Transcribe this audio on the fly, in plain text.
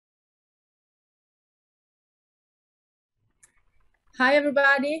Hi,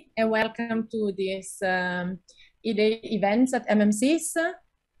 everybody, and welcome to this EDI events at MMCs.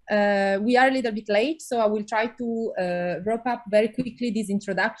 We are a little bit late, so I will try to wrap up very quickly this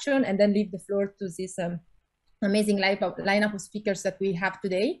introduction and then leave the floor to this amazing lineup of speakers that we have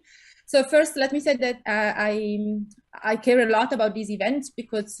today. So first, let me say that I care a lot about these events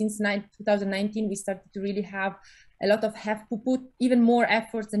because since 2019, we started to really have to put even more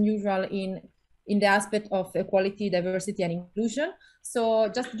efforts than usual in the aspect of equality, diversity, and inclusion. So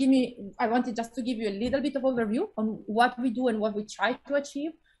I wanted just to give you a little bit of overview on what we do and what we try to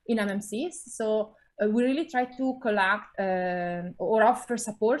achieve in MMCs. So we really try to collect or offer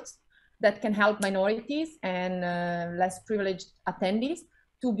support that can help minorities and less privileged attendees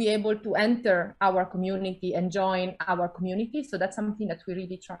to be able to enter our community and join our community. So that's something that we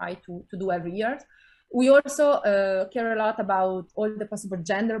really try to do every year. We also care a lot about all the possible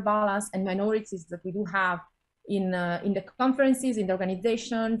gender balance and minorities that we do have in the conferences, in the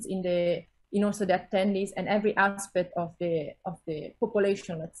organizations, in also the attendees and every aspect of the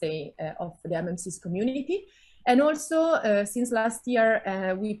population, let's say, of the MMC's community. And also, since last year,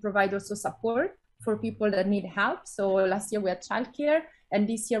 we provide also support for people that need help. So last year we had childcare, and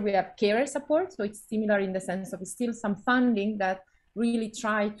this year we have carer support. So it's similar in the sense of still some funding that really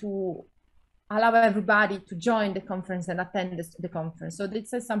try to allow everybody to join the conference and attend the conference. So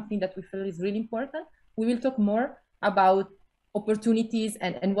this is something that we feel is really important. We will talk more about opportunities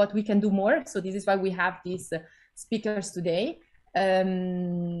and what we can do more. So this is why we have these speakers today.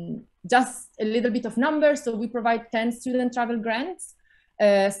 Just a little bit of numbers. So we provide 10 student travel grants,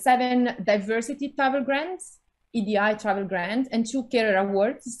 7 diversity travel grants, EDI travel grants, and 2 career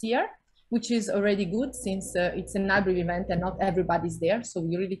awards this year, which is already good since it's an hybrid event and not everybody's there. So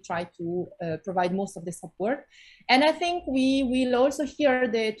we really try to provide most of the support. And I think we will also hear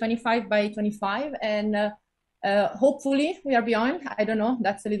the 25 by 25 and hopefully we are beyond. I don't know,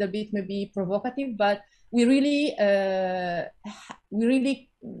 that's a little bit maybe provocative, but we really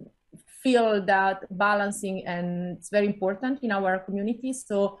feel that balancing and it's very important in our community.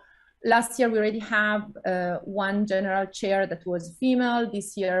 So last year, we already have one general chair that was female.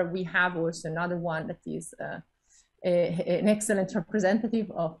 This year, we have also another one that is an excellent representative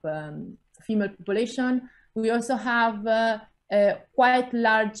of female population. We also have a quite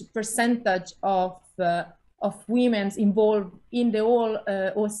large percentage of women involved in the whole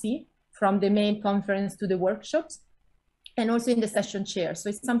OC, from the main conference to the workshops, and also in the session chair. So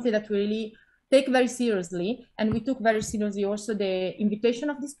it's something that we really take very seriously, and we took very seriously also the invitation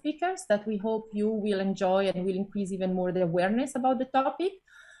of the speakers that we hope you will enjoy and will increase even more the awareness about the topic.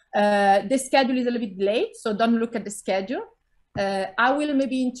 The schedule is a little bit late, so don't look at the schedule. I will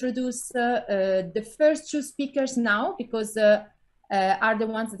maybe introduce the first 2 speakers now because are the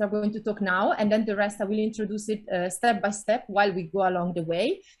ones that are going to talk now, and then the rest I will introduce it step by step while we go along the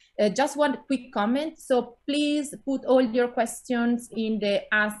way. Just one quick comment. So please put all your questions in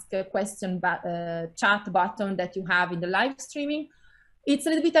the ask a question chat button that you have in the live streaming. It's a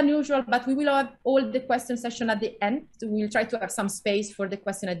little bit unusual, but we will have all the question session at the end. We'll try to have some space for the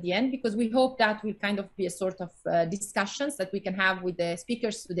question at the end because we hope that will kind of be a sort of discussions that we can have with the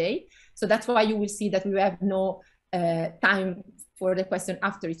speakers today. So that's why you will see that we have no time for the question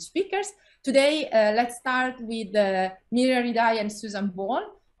after each speakers. Today, let's start with Miriam Ridai and Susan Ball.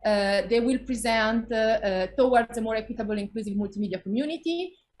 They will present towards a more equitable, inclusive multimedia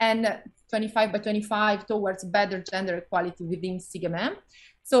community and 25 by 25 towards better gender equality within SIGMM.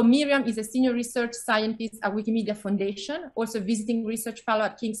 So Miriam is a senior research scientist at Wikimedia Foundation, also visiting research fellow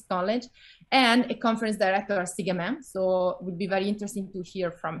at King's College, and a conference director at SIGMM. So it would be very interesting to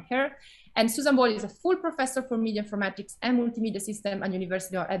hear from her. And Susan Ball is a full professor for media informatics and multimedia system at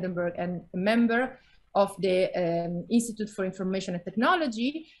University of Edinburgh and a member of the Institute for Information and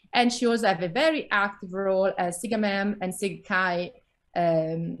Technology. And she also has a very active role as SIGMM and SIG-CHI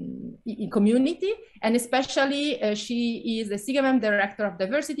community. And especially she is the SIGMM Director of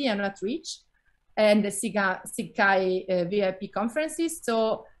Diversity and Outreach and the SIG-CHI VIP conferences.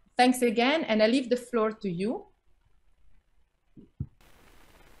 So thanks again, and I leave the floor to you.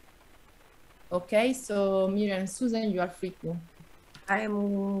 Okay, so Miriam and Susan, you are free to. I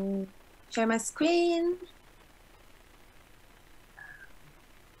will share my screen.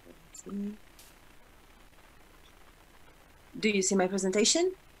 Do you see my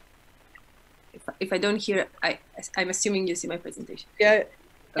presentation? If I don't hear, I'm assuming you see my presentation. Yeah.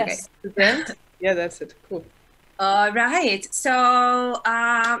 Okay. Yes. Yeah, that's it. Cool. All right. So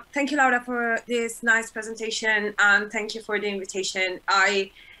thank you, Laura, for this nice presentation, and thank you for the invitation.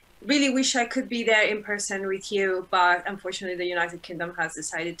 I really wish I could be there in person with you, but unfortunately the United Kingdom has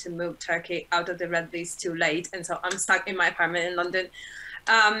decided to move Turkey out of the red list too late, and so I'm stuck in my apartment in London.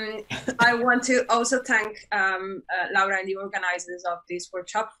 I want to also thank Laura and the organizers of this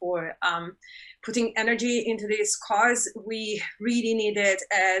workshop for putting energy into this cause. We really need it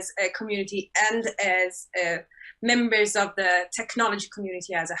as a community and as members of the technology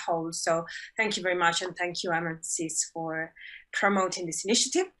community as a whole. So thank you very much, and thank you, MMCs, for promoting this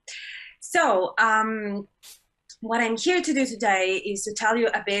initiative. So what I'm here to do today is to tell you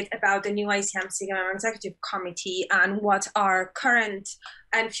a bit about the new ICM SIGMM Executive Committee and what our current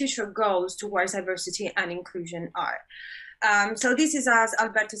and future goals towards diversity and inclusion are. So this is us.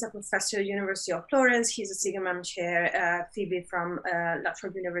 Alberto is a professor at the University of Florence. He's a SIGMM chair. Phoebe from La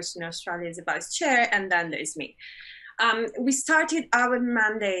Trobe University in Australia is a vice chair, and then there's me. We started our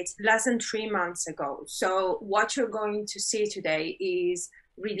mandate less than 3 months ago. So what you're going to see today is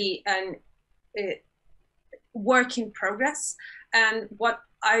really an work in progress. And what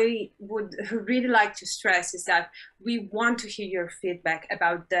I would really like to stress is that we want to hear your feedback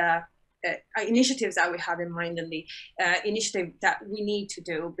about the initiatives that we have in mind and the initiative that we need to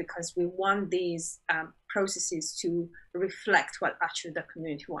do, because we want these processes to reflect what actually the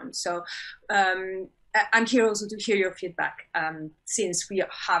community wants. So I'm here also to hear your feedback, since we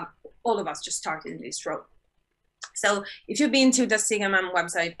have, all of us just started in this role. So if you've been to the SIGMM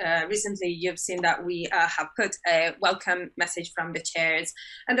website recently, you've seen that we have put a welcome message from the chairs,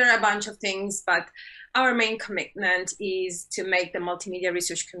 and there are a bunch of things, but our main commitment is to make the multimedia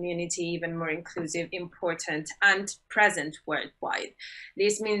research community even more inclusive, important, and present worldwide.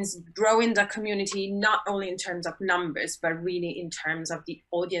 This means growing the community not only in terms of numbers, but really in terms of the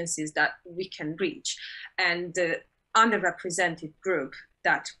audiences that we can reach and the underrepresented group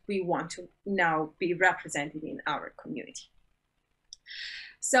that we want to now be represented in our community.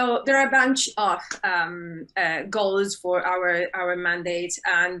 So there are a bunch of goals for our mandate,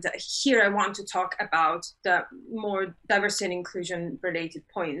 and here I want to talk about the more diversity and inclusion related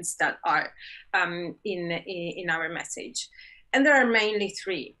points that are in our message. And there are mainly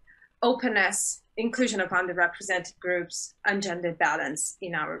 3: openness, inclusion of underrepresented groups, and gender balance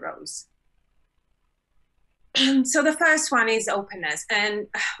in our roles. So the first one is openness. And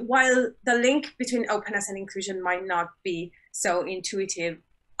while the link between openness and inclusion might not be so intuitive,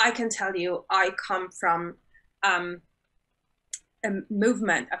 I can tell you I come from a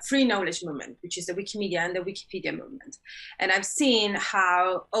movement, a free knowledge movement, which is the Wikimedia and the Wikipedia movement. And I've seen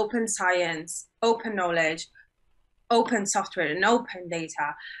how open science, open knowledge, open software, and open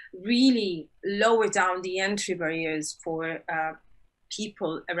data really lower down the entry barriers for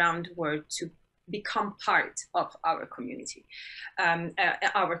people around the world to become part of our community,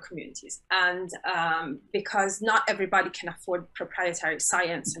 our communities. And because not everybody can afford proprietary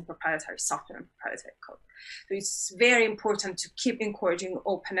science and proprietary software and proprietary code. So it's very important to keep encouraging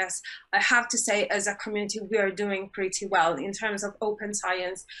openness. I have to say, as a community, we are doing pretty well in terms of open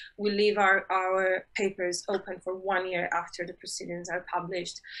science. We leave our papers open for 1 year after the proceedings are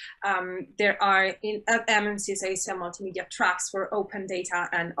published. There are in MMC's ICM multimedia tracks for open data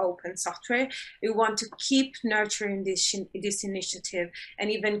and open software. We want to keep nurturing this initiative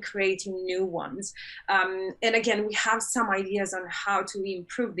and even creating new ones. And again, we have some ideas on how to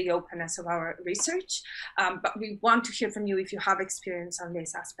improve the openness of our research. But we want to hear from you if you have experience on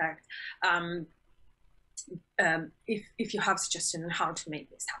this aspect, if you have suggestions on how to make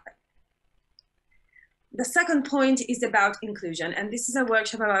this happen. The second point is about inclusion, and this is a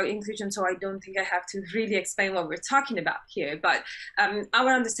workshop about inclusion, so I don't think I have to really explain what we're talking about here, but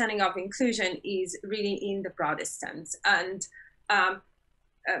our understanding of inclusion is really in the broadest sense. And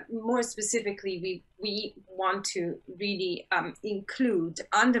more specifically, we want to really include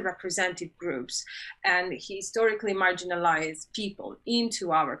underrepresented groups and historically marginalized people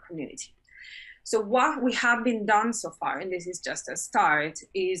into our community. So what we have been done so far, and this is just a start,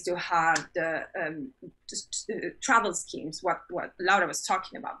 is to have the travel schemes, what Laura was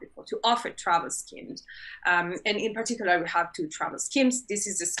talking about before, to offer travel schemes. And in particular, we have 2 travel schemes. This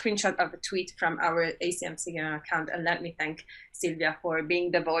is a screenshot of a tweet from our ACM SIGMM account. And let me thank Sylvia for being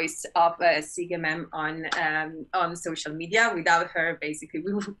the voice of SIGMM on social media. Without her, basically,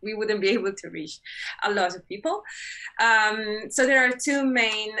 we wouldn't be able to reach a lot of people. So there are 2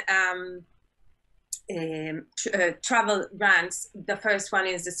 main travel grants. The first one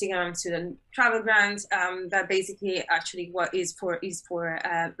is the SIGMM Student Travel Grant, that basically actually what is for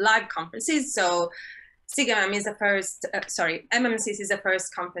live conferences. So SIGMM is the first, MMCs is the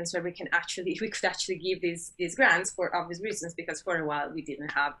first conference where we could actually give these grants for obvious reasons, because for a while we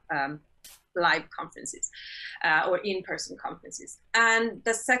didn't have live conferences or in-person conferences. And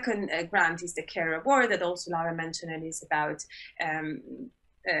the second grant is the CARE Award that also Laura mentioned, and is about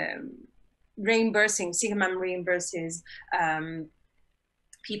reimbursing, SIGMAM reimburses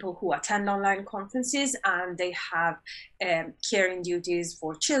people who attend online conferences and they have caring duties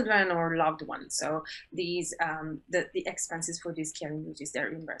for children or loved ones. So these the expenses for these caring duties, they're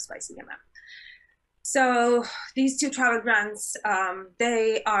reimbursed by SIGMAM. So these two travel grants,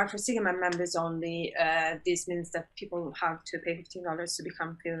 they are for SIGMAM members only. This means that people have to pay $15 to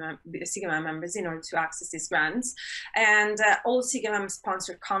become SIGMAM members in order to access these grants. And all SIGMAM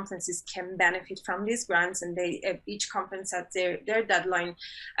sponsored conferences can benefit from these grants, and they each conference has their deadline,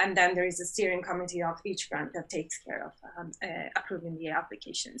 and then there is a steering committee of each grant that takes care of approving the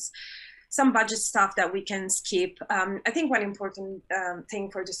applications. Some budget stuff that we can skip. I think one important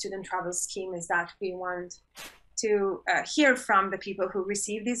thing for the student travel scheme is that we want to hear from the people who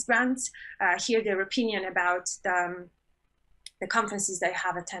receive these grants, hear their opinion about the conferences they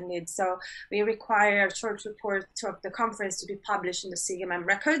have attended. So we require a short report of the conference to be published in the SIGMAM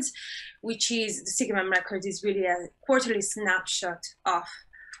records, which is, the SIGMAM record is really a quarterly snapshot of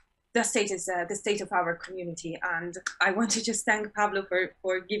the state of our community. And I want to just thank Pablo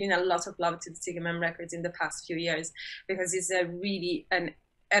for giving a lot of love to the SIGMAM records in the past few years, because it's a really an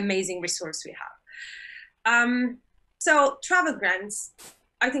amazing resource we have. So travel grants,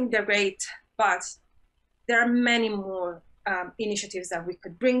 I think they're great, but there are many more initiatives that we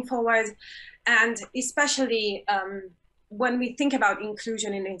could bring forward. And especially when we think about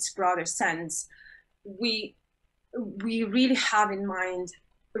inclusion in its broader sense, we really have in mind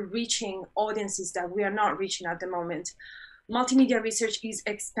reaching audiences that we are not reaching at the moment. Multimedia research is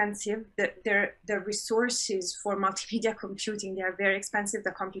expensive. The resources for multimedia computing, they are very expensive,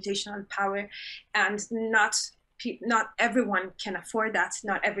 the computational power, and not everyone can afford that.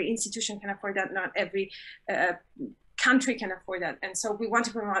 Not every institution can afford that. Not every country can afford that. And so we want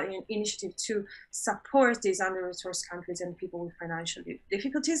to promote an initiative to support these under-resourced countries and people with financial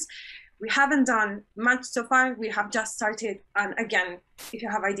difficulties. We haven't done much so far. We have just started. And again, if you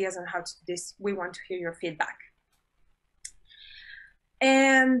have ideas on how to do this, we want to hear your feedback.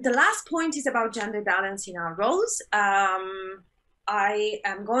 And the last point is about gender balance in our roles. I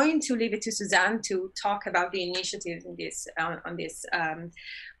am going to leave it to Suzanne to talk about the initiatives in this, on this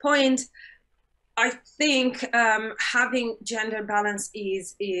point. I think having gender balance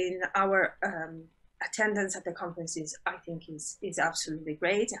is in our attendance at the conferences, I think is absolutely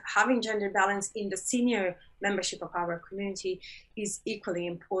great. Having gender balance in the senior membership of our community is equally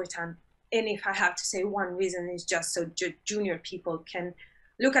important. And if I have to say one reason, is just so junior people can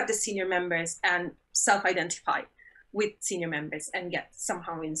look at the senior members and self-identify with senior members and get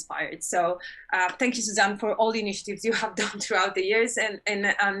somehow inspired. So thank you, Suzanne, for all the initiatives you have done throughout the years and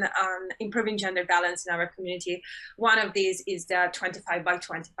on improving gender balance in our community. One of these is the 25 by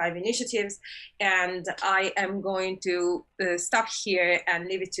 25 initiatives. And I am going to stop here and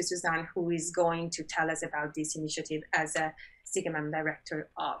leave it to Suzanne, who is going to tell us about this initiative as a SIGMAM Director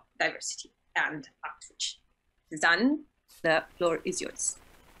of Diversity and Outreach. Suzanne, the floor is yours.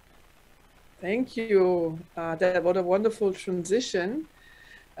 Thank you. That was a wonderful transition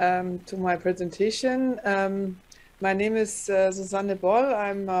to my presentation. My name is Susanne Boll.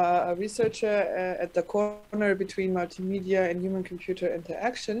 I'm a researcher at the corner between multimedia and human-computer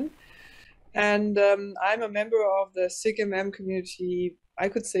interaction. And I'm a member of the SIGMM community, I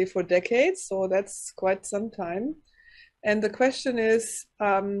could say, for decades, so that's quite some time. And the question is,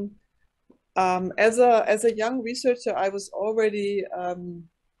 as a young researcher, I was already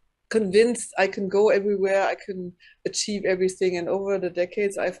convinced I can go everywhere, I can achieve everything. And over the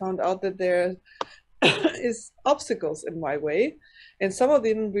decades, I found out that there is obstacles in my way. And some of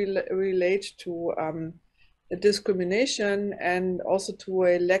them relate to discrimination and also to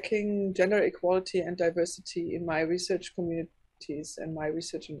a lacking gender equality and diversity in my research communities and my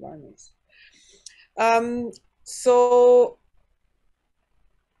research environments. So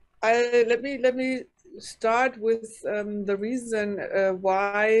let me start with the reason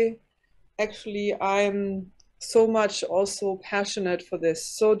why actually I'm so much also passionate for this.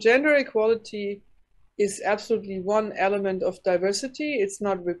 So gender equality is absolutely one element of diversity. It's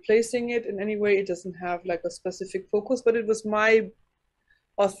not replacing it in any way. It doesn't have like a specific focus, but it was my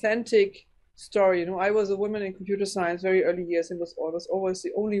authentic story. You know, I was a woman in computer science very early years and was always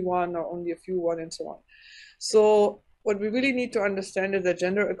the only one or only a few one and so on. So what we really need to understand is that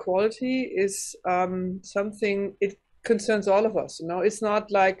gender equality is something, it concerns all of us. You know, it's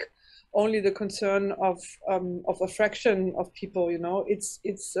not like only the concern of a fraction of people. You know, it's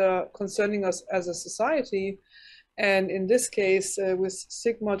concerning us as a society, And in this case, with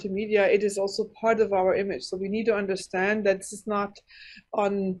SIG Multimedia, it is also part of our image. So we need to understand that this is not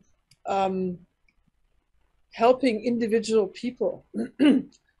on helping individual people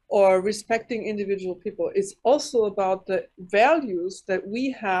or respecting individual people. It's also about the values that we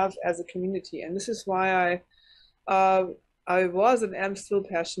have as a community. And this is why I was and am still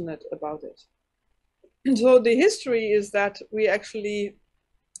passionate about it. And so the history is that we actually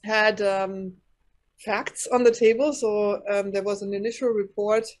had facts on the table. So there was an initial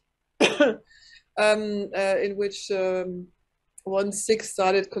report in which once SIG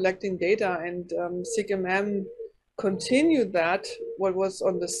started collecting data, and SIG-MM continued that, what was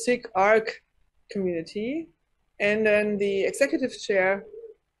on the SIG ARC community. And then the executive chair,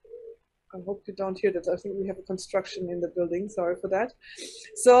 I hope you don't hear that. I think we have a construction in the building. Sorry for that.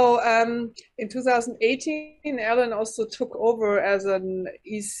 So in 2018, Ellen also took over as an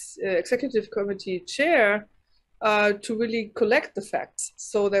executive committee chair to really collect the facts.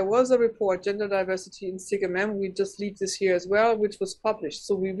 So there was a report, Gender Diversity in SIG-MM. We just lead this here as well, which was published.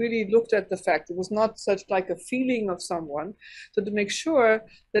 So we really looked at the fact. It was not such like a feeling of someone. So to make sure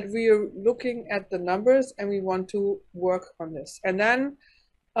that we are looking at the numbers and we want to work on this. And then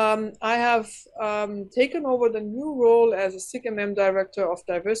I have taken over the new role as a SIG-MM Director of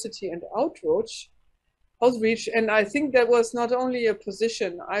Diversity and Outreach, and I think that was not only a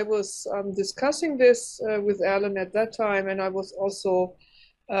position. I was discussing this with Alan at that time, and I was also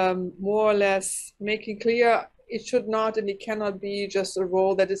more or less making clear it should not and it cannot be just a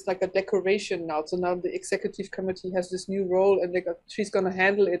role that is like a decoration now. So now the executive committee has this new role, and she's going to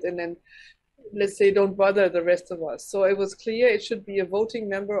handle it, and then let's say don't bother the rest of us. So it was clear it should be a voting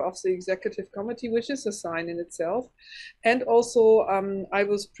member of the executive committee, which is a sign in itself. And also I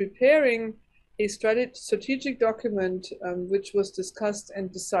was preparing a strategic document which was discussed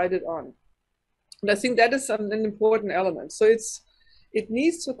and decided on. And I think that is an important element. So it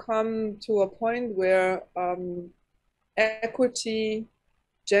needs to come to a point where equity,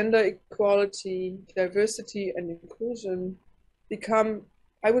 gender equality, diversity, and inclusion become,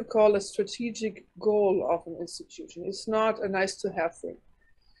 I would call, a strategic goal of an institution. It's not a nice to have thing.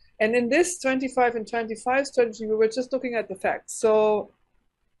 And in this 25 and 25 strategy, we were just looking at the facts. So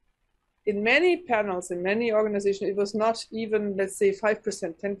in many panels, in many organizations, it was not even, let's say,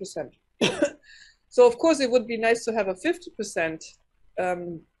 5%, 10%. So of course, it would be nice to have a 50%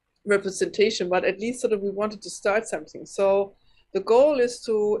 representation, but at least sort of we wanted to start something. So the goal is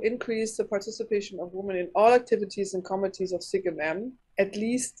to increase the participation of women in all activities and committees of SIG-MM, at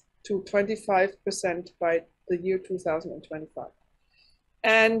least to 25% by the year 2025.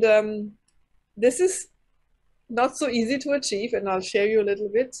 And this is not so easy to achieve, and I'll share you a little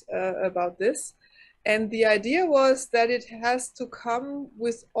bit about this. And the idea was that it has to come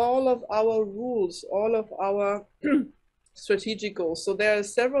with all of our rules, all of our strategic goals. So there are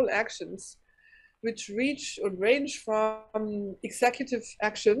several actions which range from executive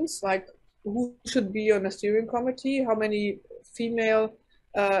actions, like who should be on a steering committee, how many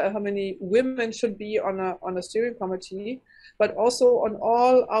women should be on a steering committee, but also on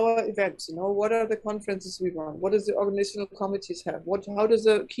all our events. You know, what are the conferences we run? What does the organizational committees have? How does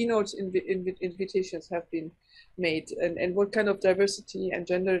the keynote invitations have been made? And what kind of diversity and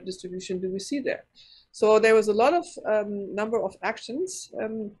gender distribution do we see there? So there was a lot of number of actions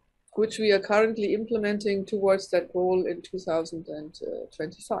which we are currently implementing towards that goal in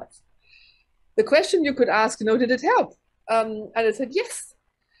 2025. The question you could ask, you know, did it help? And I said, yes.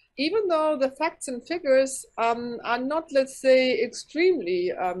 Even though the facts and figures are not, let's say,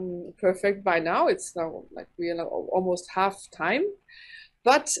 extremely perfect by now, it's now like we are almost half time.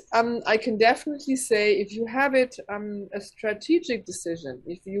 But I can definitely say, if you have it a strategic decision,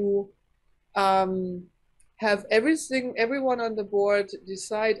 if you have everyone on the board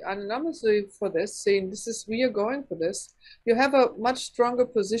decide anonymously for this, saying we are going for this, you have a much stronger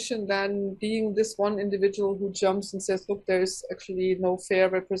position than being this one individual who jumps and says, look, there is actually no fair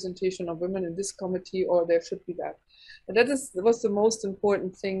representation of women in this committee, or there should be that. And that was the most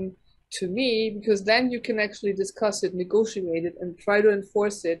important thing to me, because then you can actually discuss it, negotiate it, and try to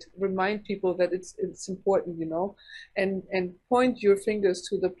enforce it, remind people that it's important, you know, and point your fingers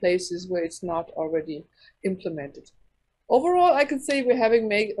to the places where it's not already implemented. Overall, I can say we're having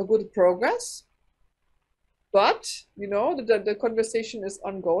made a good progress, but you know, the conversation is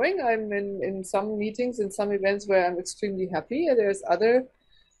ongoing. I'm in some meetings, in some events where I'm extremely happy, and there's other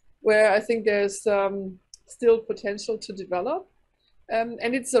where I think there's still potential to develop.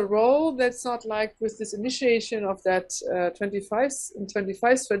 And it's a role that's not like with this initiation of that 25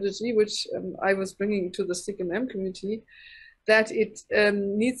 strategy, which I was bringing to the SIG-MM community, that it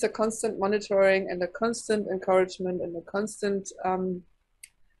needs a constant monitoring and a constant encouragement and a constant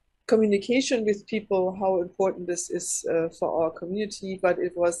communication with people, how important this is for our community. But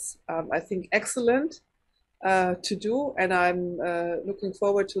it was, I think, excellent to do. And I'm looking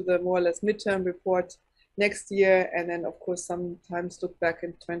forward to the more or less midterm report next year. And then, of course, sometimes look back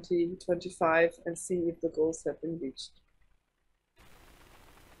in 2025 and see if the goals have been reached.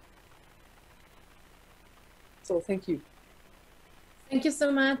 So thank you. Thank you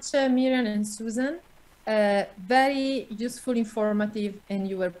so much, Miriam and Susan. Very useful, informative, and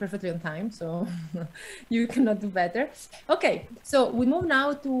you were perfectly on time, so you cannot do better. Okay, so we move now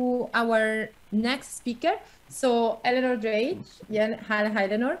to our next speaker. So Eleanor Drake. Hi,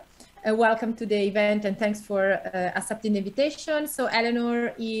 Eleanor. Welcome to the event, and thanks for accepting the invitation. So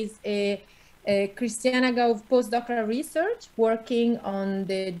Eleanor is a Christiana Gove postdoctoral research working on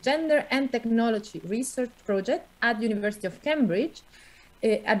the Gender and Technology Research Project at the University of Cambridge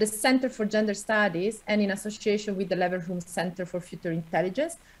at the Center for Gender Studies and in association with the Leverhulme Center for Future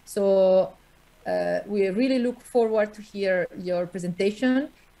Intelligence. So we really look forward to hear your presentation.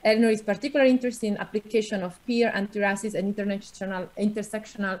 Eleanor is particularly interested in application of peer, anti-racist and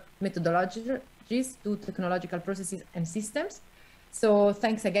intersectional methodologies to technological processes and systems. So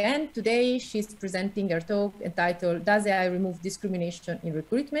thanks again. Today, she's presenting her talk entitled, Does AI Remove Discrimination in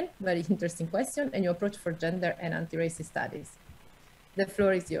Recruitment? Very interesting question, and your approach for gender and anti-racist studies. The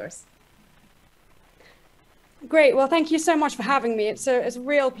floor is yours. Great. Well, thank you so much for having me. It's a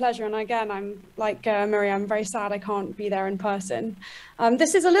real pleasure. And again, I'm like Miriam, very sad I can't be there in person.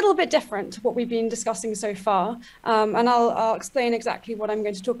 This is a little bit different to what we've been discussing so far. And I'll explain exactly what I'm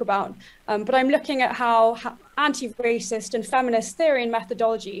going to talk about. But I'm looking at how anti-racist and feminist theory and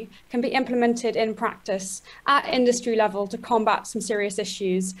methodology can be implemented in practice at industry level to combat some serious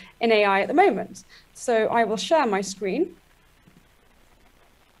issues in AI at the moment. So I will share my screen.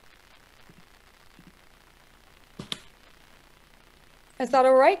 Is that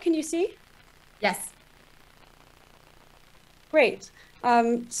all right? Can you see? Yes. Great.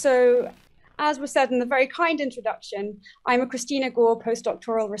 So as was said in the very kind introduction, I'm a Christina Gore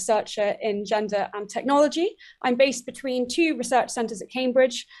postdoctoral researcher in gender and technology. I'm based between two research centers at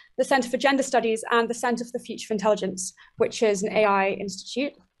Cambridge, the Center for Gender Studies and the Center for the Future of Intelligence, which is an AI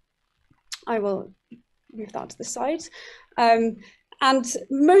institute. I will move that to the side. And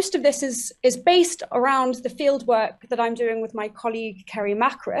most of this is based around the fieldwork that I'm doing with my colleague, Kerry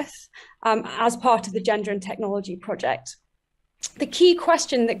Mackreth, as part of the Gender and Technology project. The key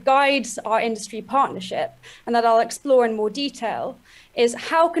question that guides our industry partnership, and that I'll explore in more detail, is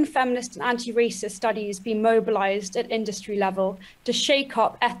how can feminist and anti-racist studies be mobilized at industry level to shake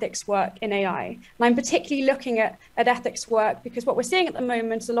up ethics work in AI? And I'm particularly looking at ethics work because what we're seeing at the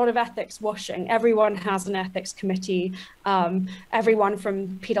moment is a lot of ethics washing. Everyone has an ethics committee. Everyone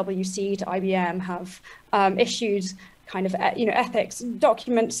from PwC to IBM have issued kind of ethics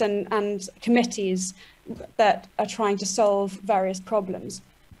documents and committees that are trying to solve various problems.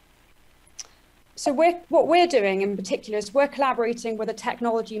 So what we're doing in particular is we're collaborating with a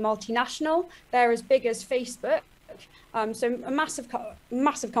technology multinational. They're as big as Facebook, so a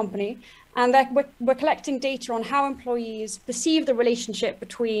massive company. And we're collecting data on how employees perceive the relationship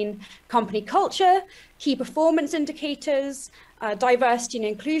between company culture, key performance indicators, diversity and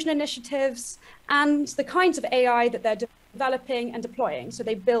inclusion initiatives, and the kinds of AI that they're developing and deploying. So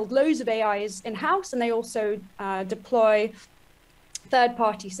they build loads of AIs in-house, and they also deploy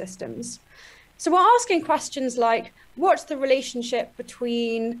third-party systems. So we're asking questions like, what's the relationship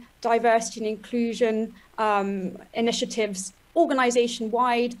between diversity and inclusion initiatives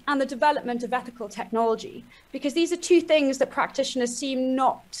organization-wide and the development of ethical technology? Because these are two things that practitioners seem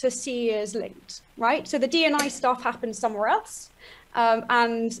not to see as linked, right? So the D&I stuff happens somewhere else,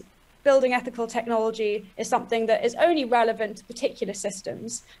 and building ethical technology is something that is only relevant to particular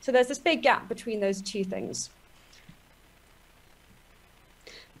systems. So there's this big gap between those two things.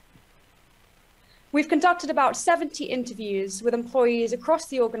 We've conducted about 70 interviews with employees across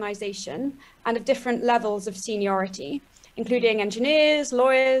the organization and of different levels of seniority, including engineers,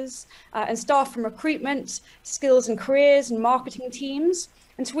 lawyers, and staff from recruitment, skills and careers, and marketing teams.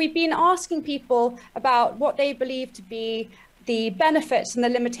 And so we've been asking people about what they believe to be the benefits and the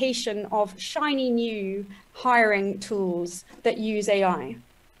limitation of shiny new hiring tools that use AI.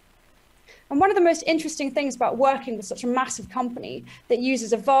 And one of the most interesting things about working with such a massive company that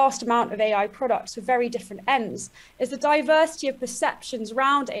uses a vast amount of AI products for very different ends is the diversity of perceptions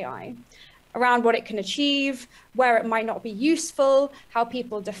around AI, around what it can achieve, where it might not be useful, how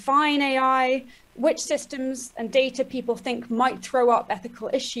people define AI, which systems and data people think might throw up ethical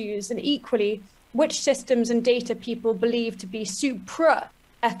issues, and equally, which systems and data people believe to be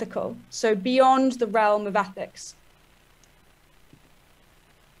supra-ethical, so beyond the realm of ethics.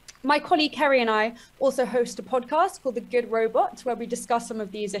 My colleague Kerry and I also host a podcast called The Good Robot, where we discuss some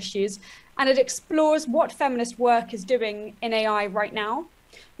of these issues, and it explores what feminist work is doing in AI right now.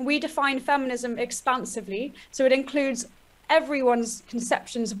 We define feminism expansively, so it includes everyone's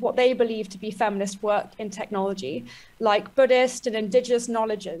conceptions of what they believe to be feminist work in technology, like Buddhist and indigenous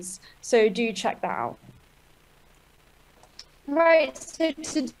knowledges. So do check that out. Right, so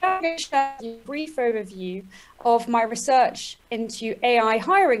today I'm going to share a brief overview of my research into AI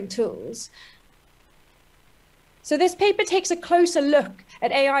hiring tools. So this paper takes a closer look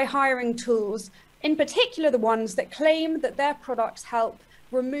at AI hiring tools, in particular the ones that claim that their products help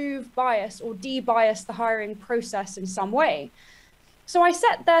remove bias or de-bias the hiring process in some way. So I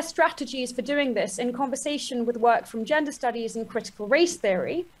set their strategies for doing this in conversation with work from gender studies and critical race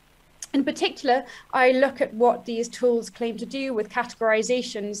theory. In particular, I look at what these tools claim to do with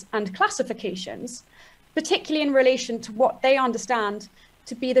categorizations and classifications, particularly in relation to what they understand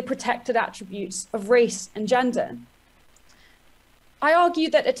to be the protected attributes of race and gender. I argue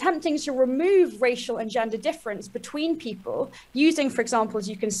that attempting to remove racial and gender difference between people using, for example, as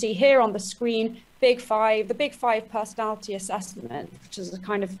you can see here on the screen, the Big Five personality assessment, which is a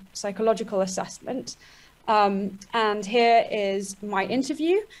kind of psychological assessment. And here is my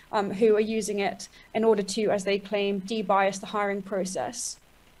interview, who are using it in order to, as they claim, de-bias the hiring process.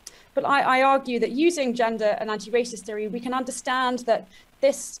 But I argue that using gender and anti-racist theory, we can understand that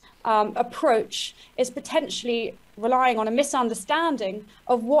this approach is potentially relying on a misunderstanding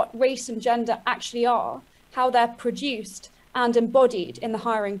of what race and gender actually are, how they're produced and embodied in the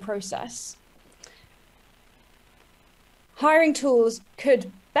hiring process. Hiring tools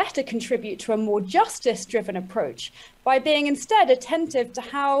could better contribute to a more justice-driven approach by being instead attentive to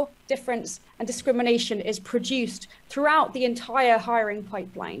how difference and discrimination is produced throughout the entire hiring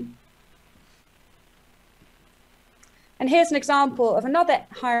pipeline. And here's an example of another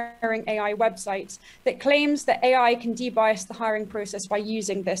hiring AI website that claims that AI can de-bias the hiring process by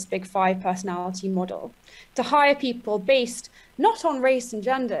using this Big Five personality model to hire people based not on race and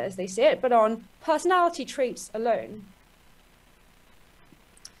gender, as they say it, but on personality traits alone.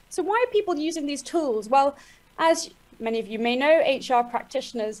 So why are people using these tools? Well, as many of you may know, HR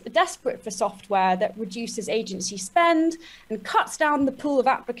practitioners are desperate for software that reduces agency spend and cuts down the pool of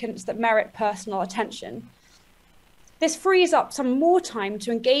applicants that merit personal attention. This frees up some more time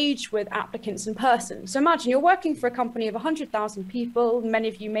to engage with applicants in person. So imagine you're working for a company of 100,000 people, many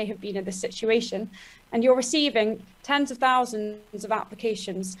of you may have been in this situation, and you're receiving tens of thousands of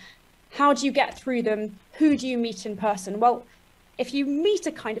applications. How do you get through them? Who do you meet in person? Well, if you meet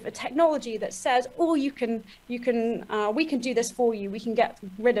a kind of a technology that says, oh, we can do this for you, we can get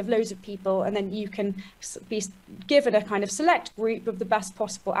rid of loads of people, and then you can be given a kind of select group of the best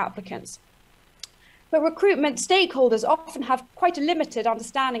possible applicants. But recruitment stakeholders often have quite a limited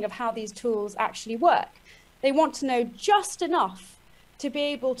understanding of how these tools actually work. They want to know just enough to be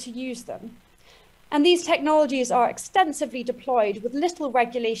able to use them. And these technologies are extensively deployed with little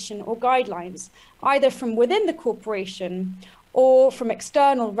regulation or guidelines, either from within the corporation or from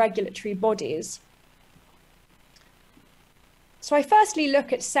external regulatory bodies. So I firstly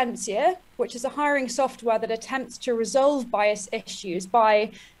look at Sensia, which is a hiring software that attempts to resolve bias issues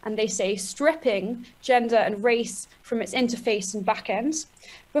by, and they say, stripping gender and race from its interface and backends,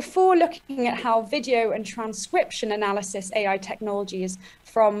 before looking at how video and transcription analysis AI technologies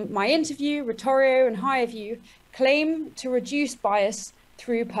from my interview, Retorio and HireView claim to reduce bias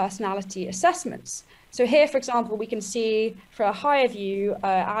through personality assessments. So here, for example, we can see for a HireView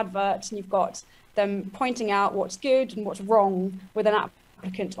advert, and you've got them pointing out what's good and what's wrong with an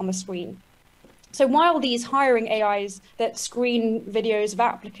applicant on the screen. So while these hiring AIs that screen videos of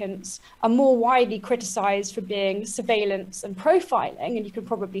applicants are more widely criticized for being surveillance and profiling, and you can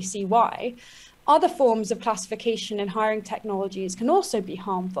probably see why, other forms of classification in hiring technologies can also be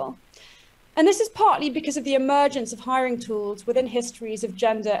harmful. And this is partly because of the emergence of hiring tools within histories of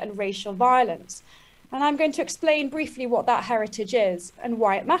gender and racial violence. And I'm going to explain briefly what that heritage is and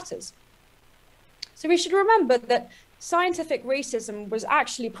why it matters. So we should remember that scientific racism was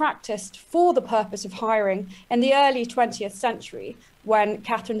actually practiced for the purpose of hiring in the early 20th century, when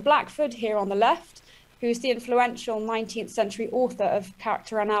Catherine Blackford, here on the left, who's the influential 19th century author of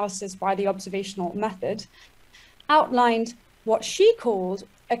character analysis by the observational method, outlined what she called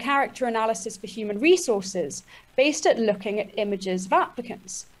a character analysis for human resources based at looking at images of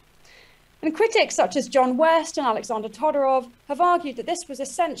applicants. And critics such as John West and Alexander Todorov have argued that this was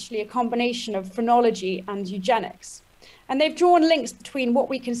essentially a combination of phrenology and eugenics. And they've drawn links between what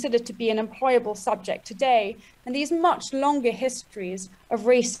we consider to be an employable subject today and these much longer histories of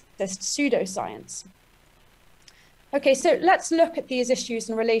racist pseudoscience. Okay, so let's look at these issues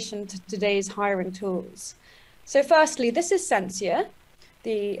in relation to today's hiring tools. So firstly, this is Sensia,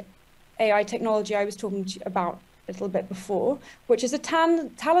 the AI technology I was talking to you about a little bit before, which is a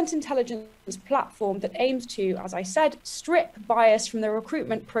talent intelligence platform that aims to, as I said, strip bias from the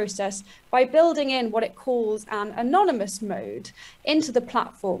recruitment process by building in what it calls an anonymous mode into the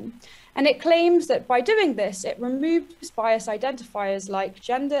platform. And it claims that by doing this, it removes bias identifiers like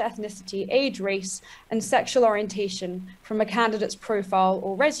gender, ethnicity, age, race, and sexual orientation from a candidate's profile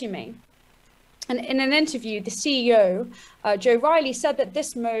or resume. And in an interview, the CEO, Joe Riley, said that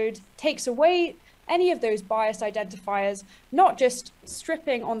this mode takes away any of those bias identifiers, not just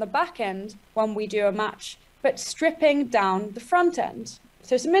stripping on the back end when we do a match, but stripping down the front end.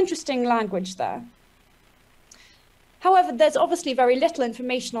 So some interesting language there. However, there's obviously very little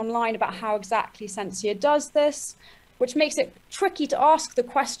information online about how exactly Sensia does this, which makes it tricky to ask the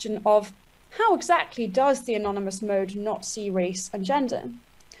question of how exactly does the anonymous mode not see race and gender?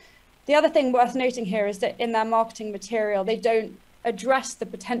 The other thing worth noting here is that in their marketing material, they don't address the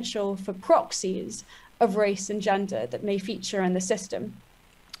potential for proxies of race and gender that may feature in the system.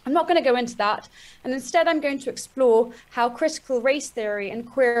 I'm not going to go into that, and instead I'm going to explore how critical race theory and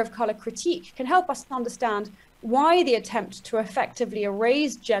queer of color critique can help us understand why the attempt to effectively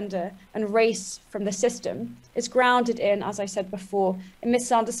erase gender and race from the system is grounded in, as I said before, a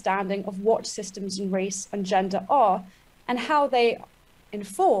misunderstanding of what systems in race and gender are and how they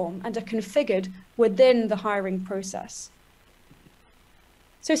inform and are configured within the hiring process.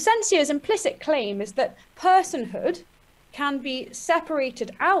 So Sensia's implicit claim is that personhood can be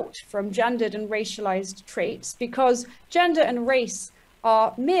separated out from gendered and racialized traits because gender and race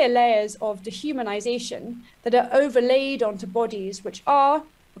are mere layers of dehumanization that are overlaid onto bodies which are,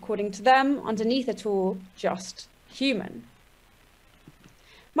 according to them, underneath it all, just human.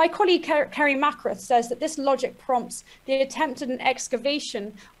 My colleague Kerry Macrath says that this logic prompts the attempt at an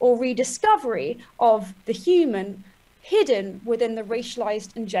excavation or rediscovery of the human hidden within the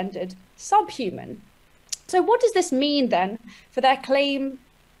racialized and gendered subhuman. So what does this mean then for their claim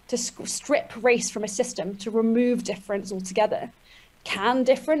to strip race from a system, to remove difference altogether? Can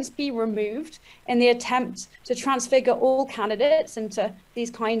difference be removed in the attempt to transfigure all candidates into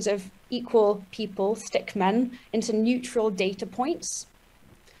these kinds of equal people, stick men, into neutral data points?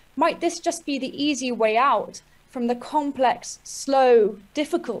 Might this just be the easy way out from the complex, slow,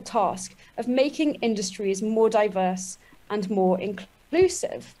 difficult task of making industries more diverse and more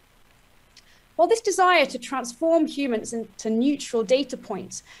inclusive? Well, this desire to transform humans into neutral data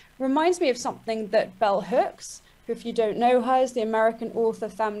points reminds me of something that Bell Hooks, who, if you don't know her, is the American author,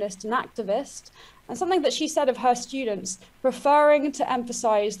 feminist, and activist, and something that she said of her students, preferring to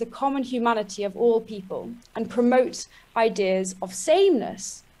emphasize the common humanity of all people and promote ideas of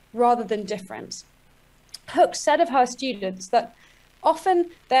sameness rather than difference. Hooks said of her students that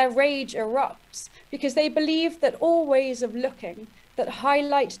often their rage erupts because they believe that all ways of looking that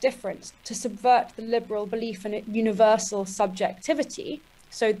highlight difference to subvert the liberal belief in universal subjectivity,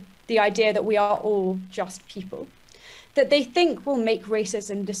 so the idea that we are all just people, that they think will make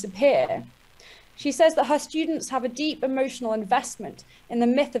racism disappear. She says that her students have a deep emotional investment in the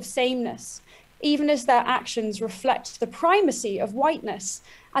myth of sameness, even as their actions reflect the primacy of whiteness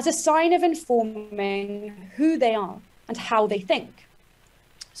as a sign of informing who they are and how they think.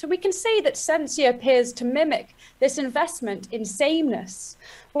 So we can say that Sensia appears to mimic this investment in sameness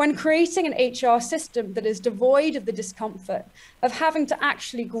when creating an HR system that is devoid of the discomfort of having to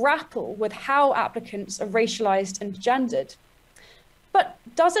actually grapple with how applicants are racialized and gendered. But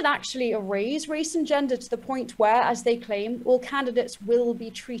does it actually erase race and gender to the point where, as they claim, all candidates will be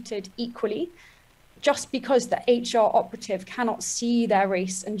treated equally just because the HR operative cannot see their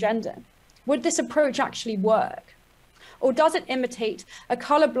race and gender? Would this approach actually work? Or does it imitate a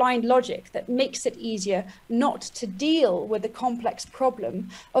colorblind logic that makes it easier not to deal with the complex problem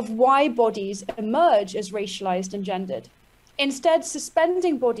of why bodies emerge as racialized and gendered, instead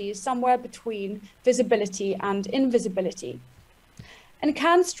suspending bodies somewhere between visibility and invisibility? And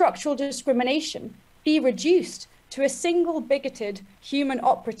can structural discrimination be reduced to a single bigoted human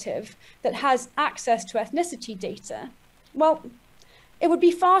operative that has access to ethnicity data? Well, it would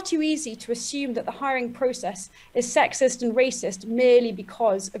be far too easy to assume that the hiring process is sexist and racist merely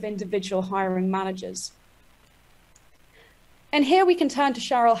because of individual hiring managers. And here we can turn to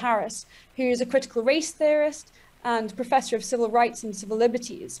Cheryl Harris, who is a critical race theorist and professor of civil rights and civil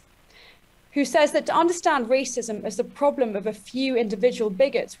liberties. who says that to understand racism as the problem of a few individual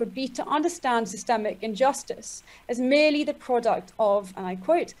bigots would be to understand systemic injustice as merely the product of, and I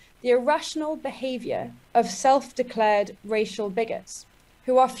quote, the irrational behavior of self-declared racial bigots,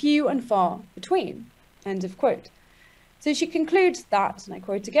 who are few and far between, end of quote. So she concludes that, and I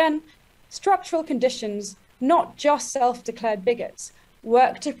quote again, structural conditions, not just self-declared bigots,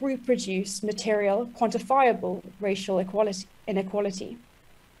 work to reproduce material, quantifiable racial inequality.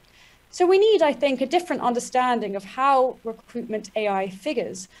 So we need, I think, a different understanding of how recruitment AI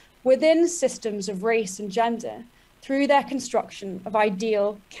figures within systems of race and gender through their construction of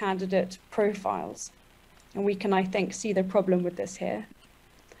ideal candidate profiles. And we can, I think, see the problem with this here.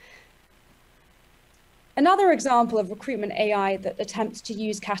 Another example of recruitment AI that attempts to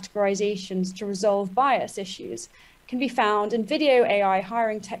use categorizations to resolve bias issues can be found in video AI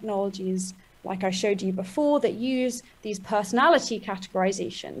hiring technologies, like I showed you before, that use these personality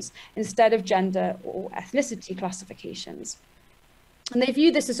categorizations instead of gender or ethnicity classifications. And they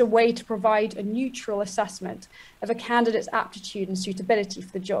view this as a way to provide a neutral assessment of a candidate's aptitude and suitability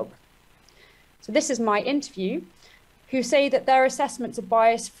for the job. So this is my interview, who say that their assessments are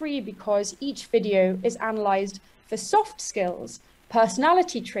bias-free because each video is analyzed for soft skills,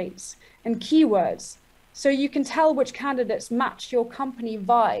 personality traits, and keywords. So you can tell which candidates match your company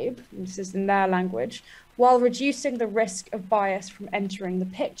vibe, and this is in their language, while reducing the risk of bias from entering the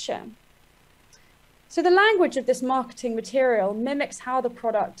picture. So the language of this marketing material mimics how the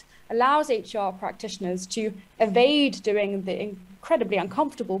product allows HR practitioners to evade doing the incredibly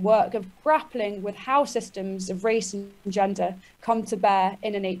uncomfortable work of grappling with how systems of race and gender come to bear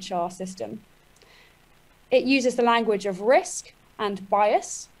in an HR system. It uses the language of risk and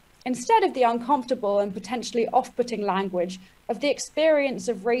bias instead of the uncomfortable and potentially off-putting language of the experience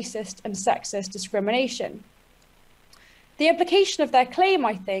of racist and sexist discrimination. The implication of their claim,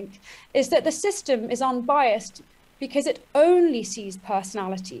 I think, is that the system is unbiased because it only sees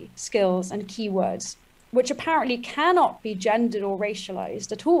personality, skills, and keywords, which apparently cannot be gendered or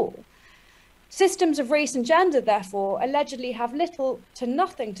racialized at all. Systems of race and gender, therefore, allegedly have little to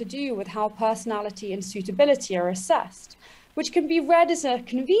nothing to do with how personality and suitability are assessed, which can be read as a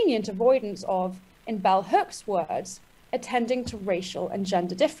convenient avoidance of, in Bell Hook's words, attending to racial and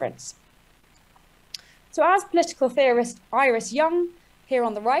gender difference. So as political theorist Iris Young, here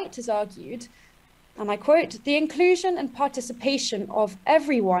on the right, has argued, and I quote, the inclusion and participation of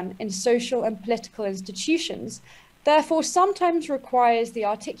everyone in social and political institutions therefore sometimes requires the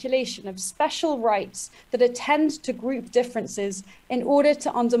articulation of special rights that attend to group differences in order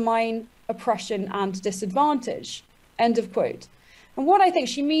to undermine oppression and disadvantage, end of quote. And what I think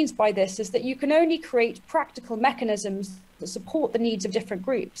she means by this is that you can only create practical mechanisms that support the needs of different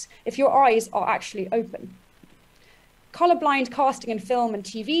groups if your eyes are actually open. Colorblind casting in film and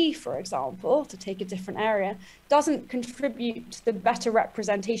TV, for example, to take a different area, doesn't contribute to the better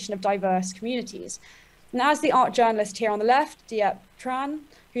representation of diverse communities. And as the art journalist here on the left, Diep Tran,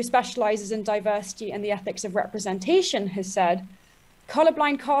 who specializes in diversity and the ethics of representation, has said,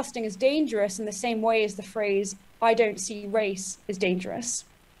 colorblind casting is dangerous in the same way as the phrase, I don't see race, is dangerous.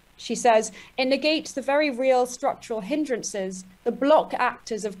 She says, it negates the very real structural hindrances that block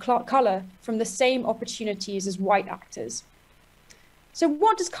actors of color from the same opportunities as white actors. So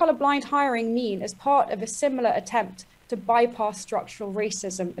what does colorblind hiring mean as part of a similar attempt to bypass structural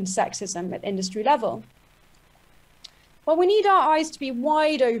racism and sexism at industry level? Well, we need our eyes to be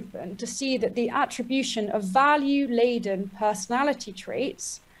wide open to see that the attribution of value-laden personality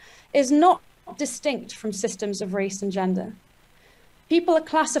traits is not distinct from systems of race and gender. People are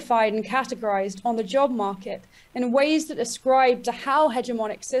classified and categorized on the job market in ways that ascribe to how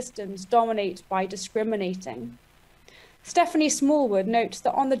hegemonic systems dominate by discriminating. Stephanie Smallwood notes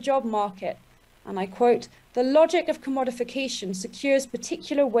that on the job market, and I quote, the logic of commodification secures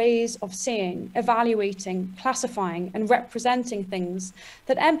particular ways of seeing, evaluating, classifying, and representing things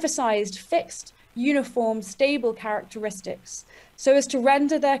that emphasized fixed, uniform, stable characteristics so as to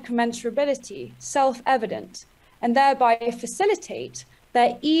render their commensurability self-evident and thereby facilitate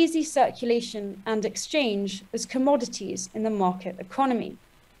their easy circulation and exchange as commodities in the market economy.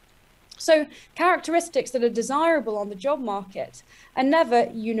 So characteristics that are desirable on the job market are never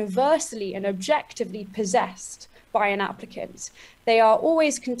universally and objectively possessed by an applicant. They are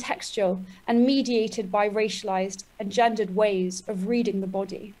always contextual and mediated by racialized and gendered ways of reading the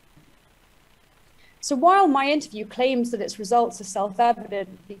body. So while my interview claims that its results are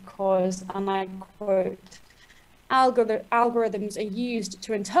self-evident because, and I quote, algorithms are used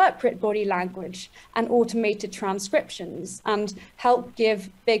to interpret body language and automated transcriptions and help give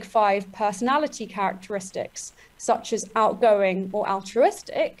Big Five personality characteristics, such as outgoing or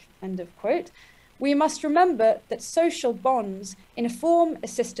altruistic, end of quote, we must remember that social bonds inform a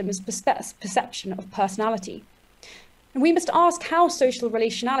system's perception of personality. And we must ask how social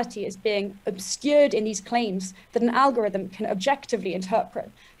relationality is being obscured in these claims that an algorithm can objectively interpret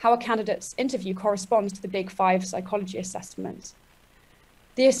how a candidate's interview corresponds to the Big Five psychology assessment.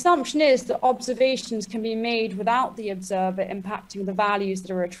 The assumption is that observations can be made without the observer impacting the values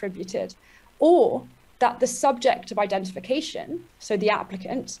that are attributed, or that the subject of identification, so the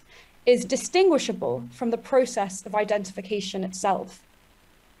applicant, is distinguishable from the process of identification itself.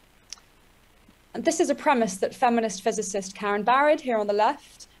 And this is a premise that feminist physicist Karen Barad, here on the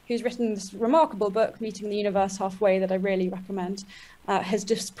left, who's written this remarkable book, Meeting the Universe Halfway, that I really recommend, has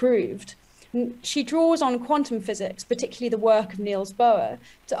disproved. And she draws on quantum physics, particularly the work of Niels Bohr,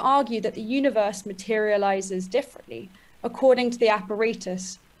 to argue that the universe materializes differently according to the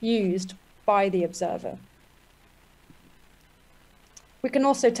apparatus used by the observer. We can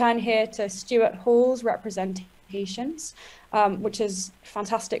also turn here to Stuart Hall's representations, which is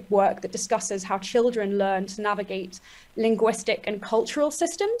fantastic work that discusses how children learn to navigate linguistic and cultural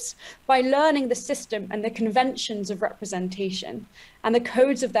systems by learning the system and the conventions of representation and the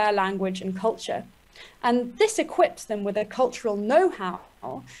codes of their language and culture. And this equips them with a cultural know-how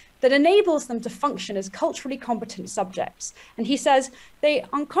that enables them to function as culturally competent subjects. And he says they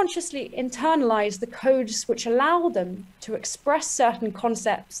unconsciously internalize the codes which allow them to express certain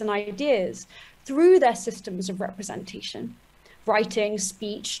concepts and ideas through their systems of representation, writing,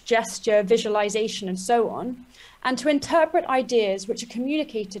 speech, gesture, visualization, and so on, and to interpret ideas which are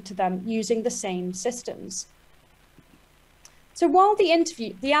communicated to them using the same systems. So while the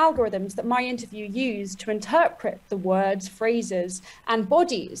algorithms that my interview used to interpret the words, phrases, and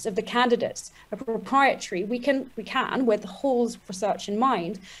bodies of the candidates are proprietary, we can, with Hall's research in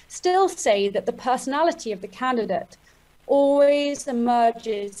mind, still say that the personality of the candidate always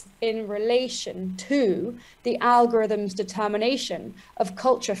emerges in relation to the algorithm's determination of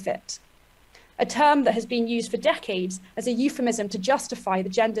culture fit, a term that has been used for decades as a euphemism to justify the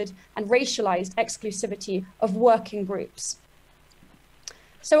gendered and racialized exclusivity of working groups.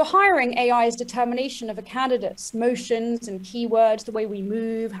 So hiring AI's determination of a candidate's motions and keywords, the way we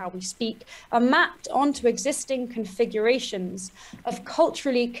move, how we speak, are mapped onto existing configurations of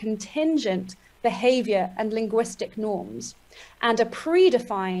culturally contingent behavior and linguistic norms, and a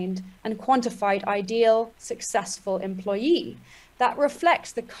predefined and quantified ideal successful employee that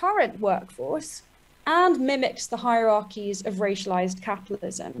reflects the current workforce and mimics the hierarchies of racialized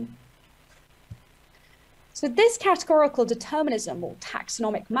capitalism. So this categorical determinism or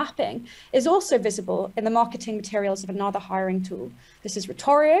taxonomic mapping is also visible in the marketing materials of another hiring tool. This is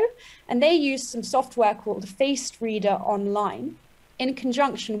Retorio, and they use some software called Faced Reader Online in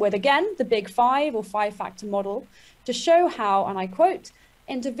conjunction with, again, the Big Five or five-factor model to show how, and I quote,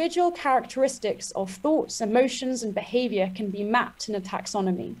 individual characteristics of thoughts, emotions, and behavior can be mapped in a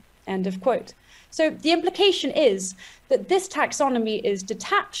taxonomy, end of quote. So the implication is that this taxonomy is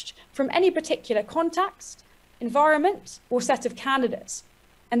detached from any particular context, environment, or set of candidates,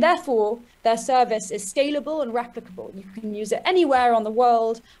 and therefore their service is scalable and replicable. You can use it anywhere on the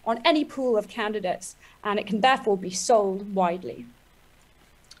world, on any pool of candidates, and it can therefore be sold widely.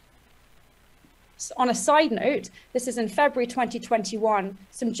 On a side note, this is in February 2021,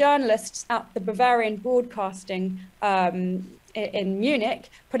 some journalists at the Bavarian Broadcasting in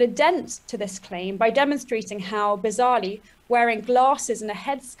Munich put a dent to this claim by demonstrating how, bizarrely, wearing glasses and a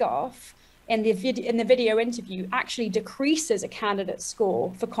headscarf in the video interview actually decreases a candidate's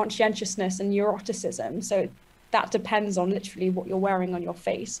score for conscientiousness and neuroticism. So that depends on literally what you're wearing on your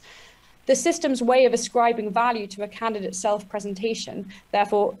face. The system's way of ascribing value to a candidate's self-presentation,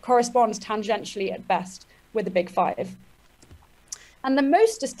 therefore, corresponds tangentially at best with the Big Five. And the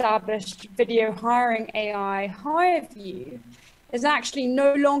most established video hiring AI, HireView, is actually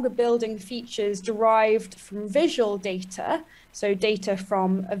no longer building features derived from visual data, so data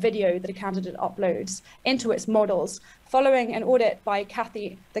from a video that a candidate uploads, into its models, following an audit by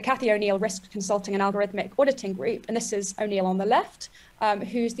the Cathy O'Neill Risk Consulting and Algorithmic Auditing Group, and this is O'Neill on the left,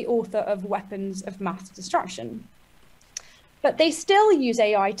 who's the author of Weapons of Mass Destruction. But they still use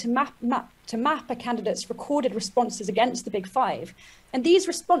AI to map a candidate's recorded responses against the Big Five. And these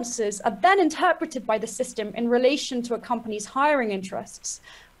responses are then interpreted by the system in relation to a company's hiring interests,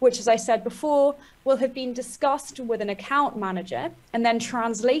 which, as I said before, will have been discussed with an account manager and then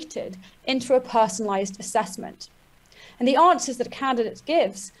translated into a personalized assessment. And the answers that a candidate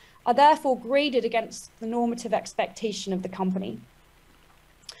gives are therefore graded against the normative expectation of the company.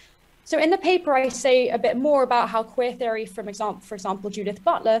 So in the paper, I say a bit more about how queer theory, for example, Judith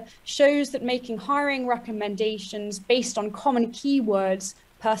Butler, shows that making hiring recommendations based on common keywords,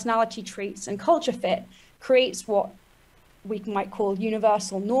 personality traits, and culture fit creates what we might call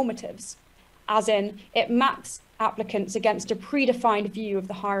universal normatives, as in it maps applicants against a predefined view of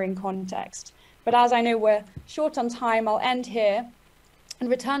the hiring context. But as I know we're short on time, I'll end here and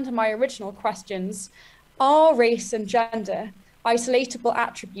return to my original questions. Are race and gender isolatable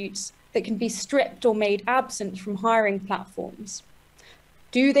attributes that can be stripped or made absent from hiring platforms?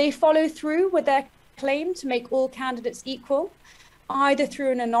 Do they follow through with their claim to make all candidates equal, either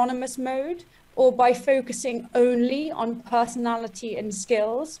through an anonymous mode or by focusing only on personality and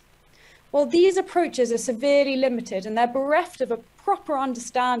skills? Well, these approaches are severely limited and they're bereft of a proper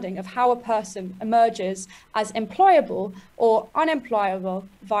understanding of how a person emerges as employable or unemployable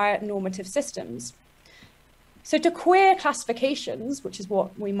via normative systems. So to queer classifications, which is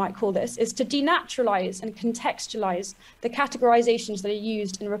what we might call this, is to denaturalize and contextualize the categorizations that are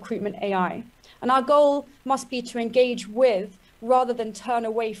used in recruitment AI. And our goal must be to engage with, rather than turn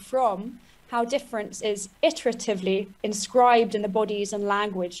away from, how difference is iteratively inscribed in the bodies and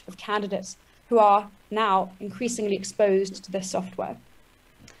language of candidates who are now increasingly exposed to this software.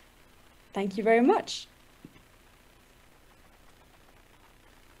 Thank you very much.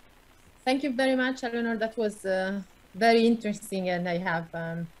 Thank you very much, Eleanor. That was very interesting, and I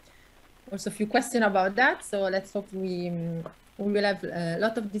have also a few questions about that. So let's hope we will have a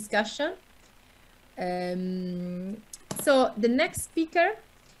lot of discussion. So the next speaker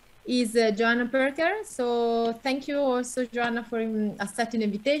is Joanna Perker. So thank you also, Joanna, for accepting the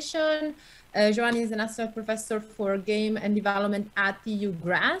invitation. Joanna is an associate professor for game and development at TU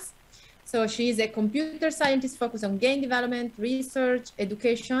Graz. So she is a computer scientist focused on game development, research,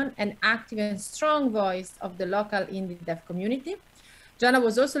 education, and active and strong voice of the local indie dev community. Joanna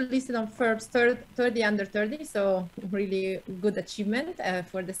was also listed on Forbes 30 under 30, so really good achievement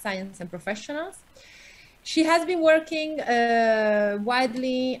for the science and professionals. She has been working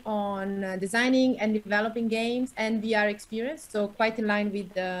widely on designing and developing games and VR experience, so quite in line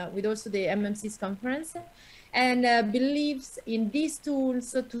with also the MMC's conference, and believes in these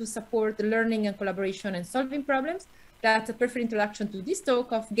tools to support learning and collaboration and solving problems. That's a perfect introduction to this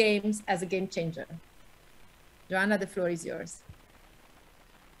talk of games as a game changer. Joanna, the floor is yours.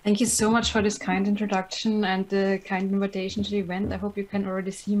 Thank you so much for this kind introduction and the kind invitation to the event. I hope you can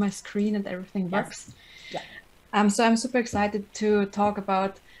already see my screen and everything works. Yes. Yeah. So I'm super excited to talk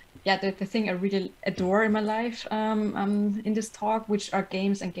about the thing I really adore in my life in this talk, which are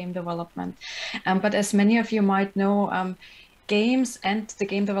games and game development. But as many of you might know, games and the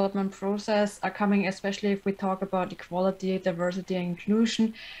game development process are coming, especially if we talk about equality, diversity, and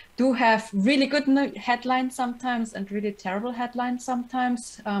inclusion, do have really good headlines sometimes and really terrible headlines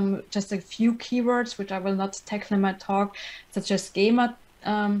sometimes. Just a few keywords, which I will not tackle in my talk, such as Gamergate.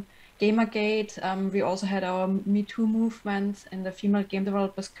 We also had our Me Too movement in the female game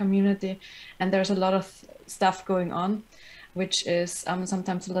developers community, and there's a lot of stuff going on, which is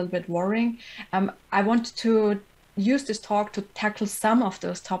sometimes a little bit worrying. I want to use this talk to tackle some of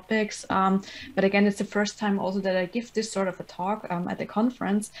those topics, but again, it's the first time also that I give this sort of a talk at the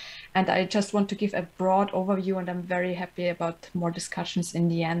conference, and I just want to give a broad overview, and I'm very happy about more discussions in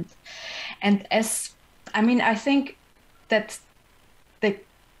the end. And I think that the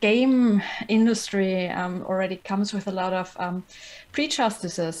game industry already comes with a lot of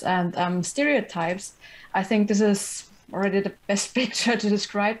prejudices and stereotypes. I think this is already the best picture to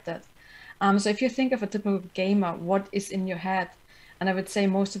describe that. So if you think of a typical gamer, what is in your head? And I would say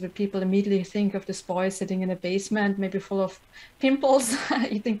most of the people immediately think of this boy sitting in a basement, maybe full of pimples,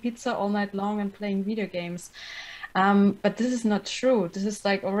 eating pizza all night long and playing video games. But this is not true. This is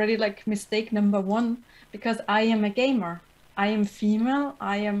already mistake number one, because I am a gamer. I am female.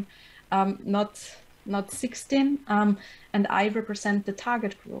 I am not 16, and I represent the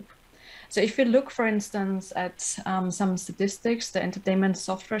target group. So if you look, for instance, at some statistics, the Entertainment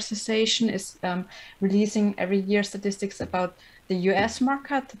Software Association is releasing every year statistics about the US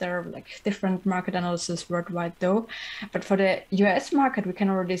market. There are different market analysis worldwide though. But for the US market, we can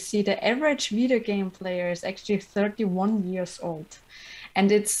already see the average video game player is actually 31 years old.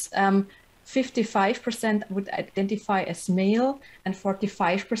 And it's 55% would identify as male and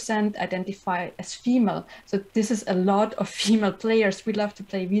 45% identify as female. So this is a lot of female players. We love to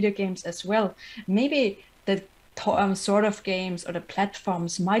play video games as well. Maybe the sort of games or the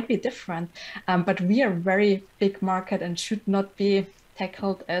platforms might be different, but we are a very big market and should not be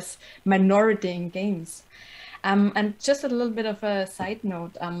tackled as minority in games. And just a little bit of a side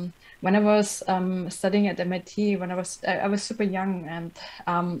note, when I was studying at MIT, when I was super young, and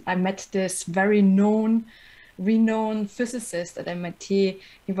I met this very renowned physicist at MIT.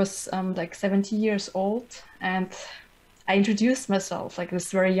 He was like 70 years old, and I introduced myself like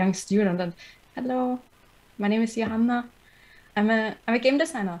this very young student, and hello, my name is Johanna. I'm a game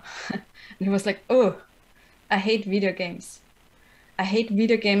designer. And he was like, oh, I hate video games. I hate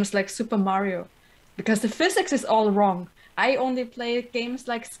video games like Super Mario because the physics is all wrong. I only play games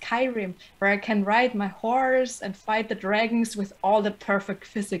like Skyrim, where I can ride my horse and fight the dragons with all the perfect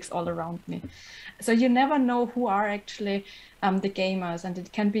physics all around me. So you never know who are actually the gamers, and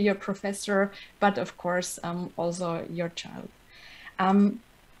it can be your professor, but of course also your child.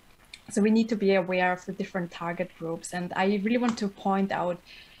 So we need to be aware of the different target groups. And I really want to point out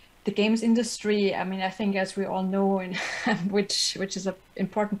the games industry. I mean, I think as we all know, and which is an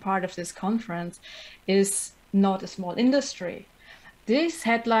important part of this conference, is not a small industry. These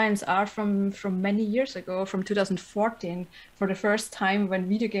headlines are from many years ago, from 2014, for the first time when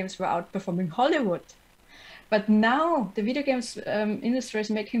video games were outperforming Hollywood. But now the video games industry is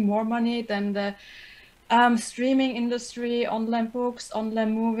making more money than the streaming industry, online books,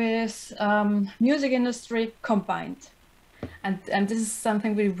 online movies, music industry combined. And this is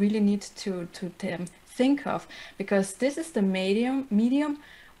something we really need to think of, because this is the medium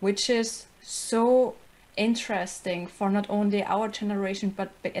which is so interesting for not only our generation,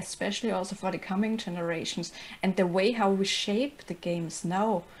 but especially also for the coming generations, and the way how we shape the games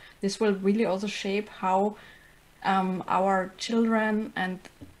now. This will really also shape how our children and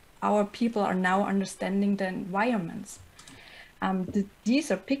our people are now understanding the environments. These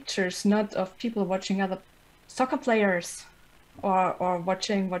are pictures not of people watching other soccer players or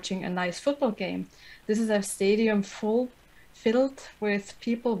watching a nice football game. This is a stadium filled with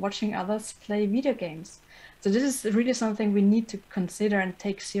people watching others play video games. So this is really something we need to consider and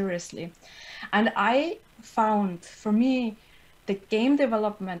take seriously. And I found, for me, the game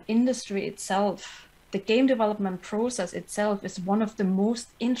development industry itself, the game development process itself, is one of the most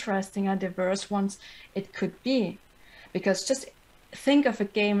interesting and diverse ones it could be. Because just think of a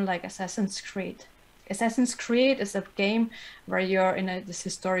game like Assassin's Creed. Assassin's Creed is a game where you're in this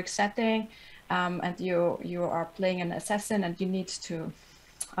historic setting, and you are playing an assassin, and you need to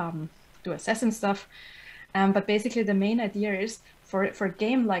do assassin stuff. But basically the main idea is for a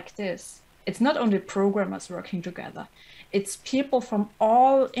game like this, it's not only programmers working together, it's people from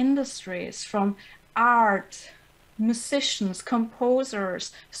all industries, from art, musicians,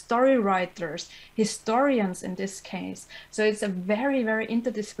 composers, story writers, historians in this case. So it's a very, very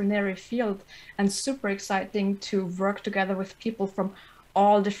interdisciplinary field, and super exciting to work together with people from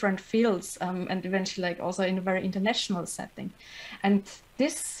all different fields, and eventually like also in a very international setting. And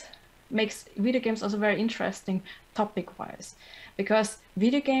this makes video games also very interesting topic-wise, because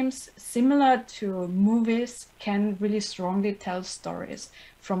video games, similar to movies, can really strongly tell stories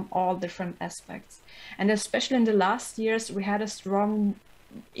from all different aspects. And especially in the last years, we had a strong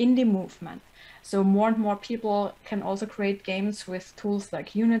indie movement. So more and more people can also create games with tools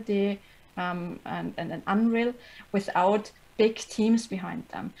like Unity and Unreal without big teams behind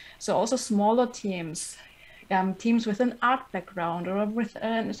them. So also smaller teams, teams with an art background, or with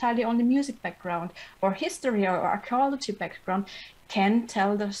an entirely only music background, or history or archaeology background, can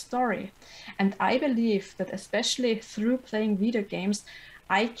tell the story. And I believe that especially through playing video games,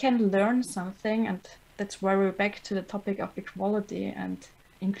 I can learn something, and that's where we're back to the topic of equality and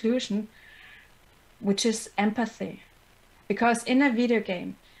inclusion, which is empathy. Because in a video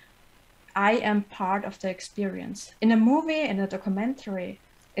game, I am part of the experience. In a movie, in a documentary,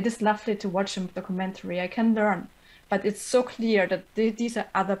 it is lovely to watch a documentary. I can learn, but it's so clear that these are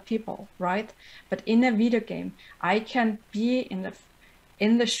other people, right? But in a video game, I can be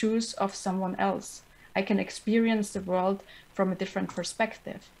in the shoes of someone else. I can experience the world from a different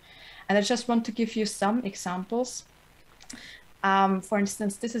perspective. And I just want to give you some examples. For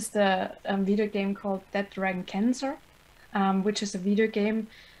instance, this is the video game called Dead Dragon Cancer, which is a video game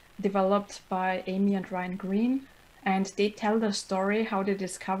developed by Amy and Ryan Green. And they tell the story how they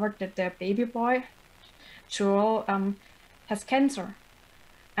discovered that their baby boy, Joel, has cancer.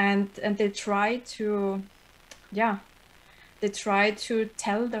 And they try to, they try to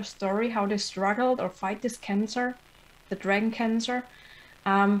tell their story, how they struggled or fight this cancer, the dragon cancer,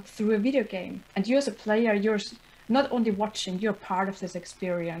 through a video game. And you as a player, you're not only watching, you're part of this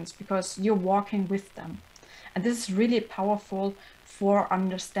experience because you're walking with them. And this is really powerful for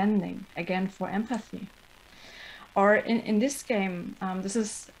understanding, again, for empathy. Or in this game, this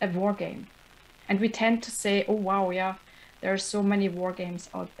is a war game. And we tend to say, oh, wow, yeah, there are so many war games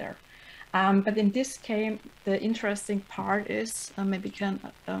out there. But in this game, the interesting part is, maybe can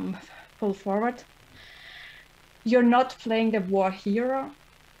pull forward, you're not playing the war hero,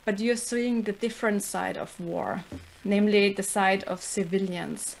 but you're seeing the different side of war, namely the side of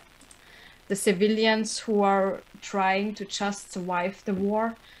civilians. The civilians who are trying to just survive the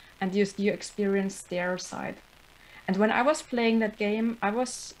war, and you experience their side. And when I was playing that game, I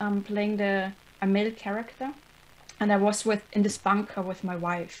was playing a male character, and I was in this bunker with my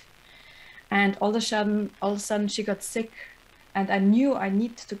wife. And all of a sudden she got sick, and I knew I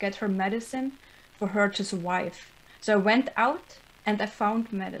needed to get her medicine for her to survive. So I went out and I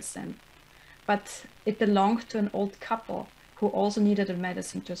found medicine, but it belonged to an old couple who also needed a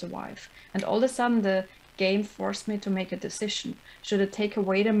medicine to survive. And all of a sudden the game forced me to make a decision. Should I take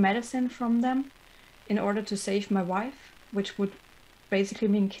away the medicine from them in order to save my wife, which would basically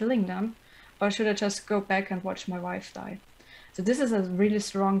mean killing them, or should I just go back and watch my wife die? So this is a really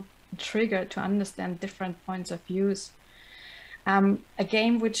strong trigger to understand different points of views. A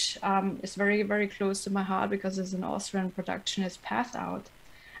game which is very, very close to my heart because it's an Austrian production is Path Out.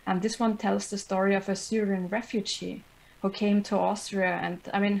 This one tells the story of a Syrian refugee who came to Austria. And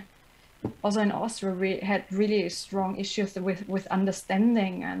I mean, also in Austria, we had really strong issues with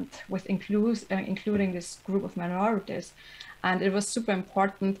understanding and with including this group of minorities. And it was super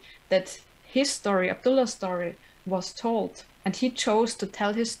important that his story, Abdullah's story, was told. And he chose to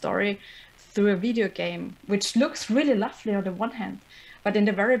tell his story through a video game, which looks really lovely on the one hand, but in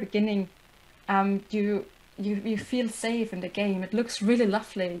the very beginning, you feel safe in the game. It looks really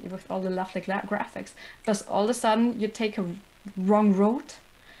lovely with all the lovely graphics, but all of a sudden you take a wrong road,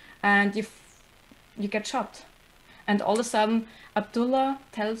 and you get shot. And all of a sudden, Abdullah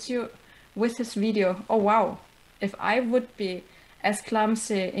tells you with his video, "Oh wow, if I would be as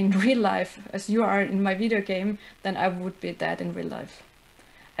clumsy in real life as you are in my video game, then I would be dead in real life."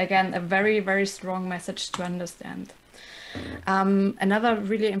 Again, a very, very strong message to understand. Another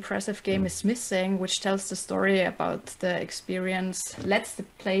really impressive game is Missing, which tells the story about the experience, lets the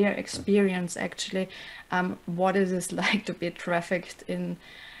player experience actually what it is like to be trafficked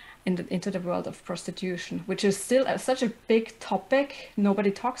into the world of prostitution, which is still such a big topic nobody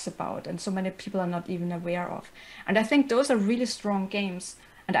talks about and so many people are not even aware of. And I think those are really strong games.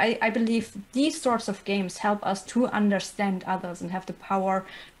 And I believe these sorts of games help us to understand others and have the power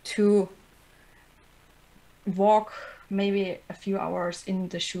to walk maybe a few hours in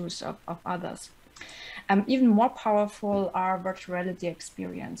the shoes of others. Even more powerful are virtual reality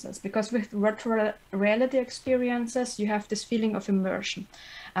experiences, because with virtual reality experiences, you have this feeling of immersion,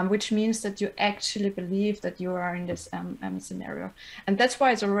 which means that you actually believe that you are in this scenario. And that's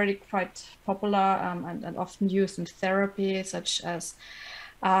why it's already quite popular and often used in therapy, such as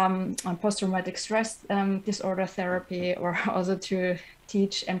post-traumatic stress disorder therapy, or also to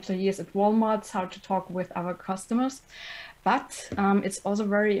teach employees at Walmart how to talk with our customers. But it's also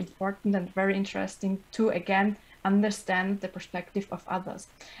very important and very interesting to, again, understand the perspective of others.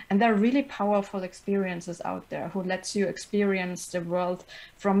 And there are really powerful experiences out there who lets you experience the world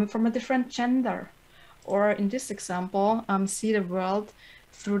from a different gender. Or in this example, see the world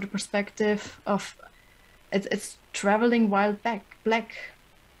through the perspective of it's traveling while black.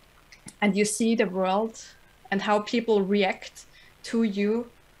 And you see the world and how people react to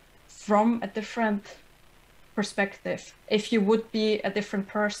you from a different perspective. If you would be a different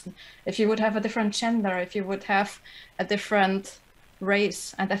person, if you would have a different gender, if you would have a different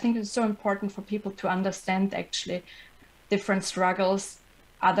race. And I think it's so important for people to understand actually different struggles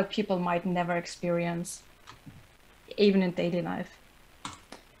other people might never experience, even in daily life.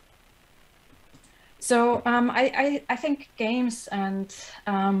 So I think games and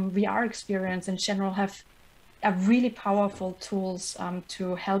VR experience in general are really powerful tools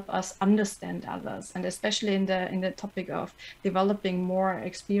to help us understand others, and especially in the topic of developing more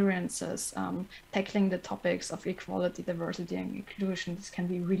experiences, tackling the topics of equality, diversity, and inclusion. This can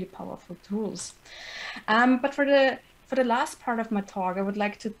be really powerful tools. But for the last part of my talk, I would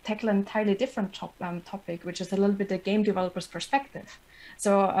like to tackle an entirely different topic, which is a little bit the game developer's perspective.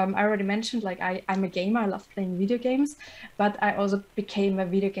 So I already mentioned, like I'm a gamer, I love playing video games, but I also became a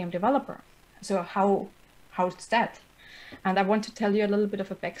video game developer. So how's that? And I want to tell you a little bit of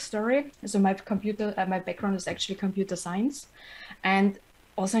a backstory. So my background is actually computer science, and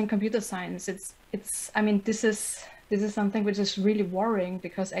also in computer science, I mean, this is something which is really worrying,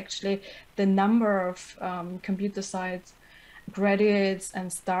 because actually the number of computer science graduates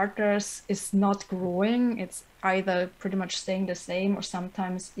and starters is not growing. It's either pretty much staying the same or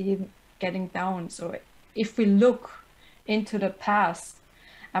sometimes even getting down. So if we look into the past,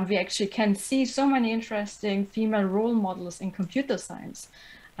 we actually can see so many interesting female role models in computer science.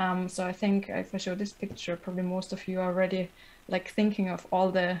 So I think if I show this picture, probably most of you are already like thinking of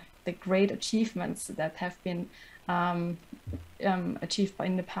all the great achievements that have been achieved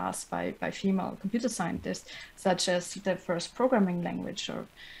in the past by female computer scientists, such as the first programming language. Or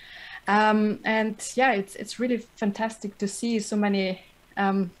and yeah, it's really fantastic to see so many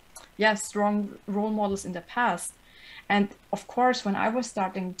strong role models in the past. And of course, when I was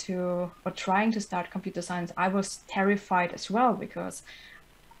starting to, or trying to start computer science, I was terrified as well, because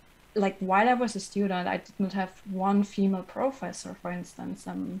like while I was a student, I did not have one female professor, for instance,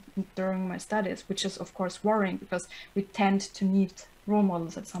 during my studies, which is of course worrying, because we tend to need role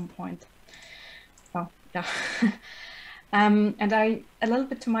models at some point. Well, yeah. And a little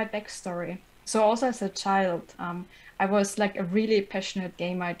bit to my backstory. So also as a child, I was like a really passionate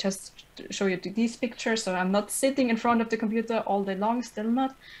gamer. I just show you these pictures. So I'm not sitting in front of the computer all day long, still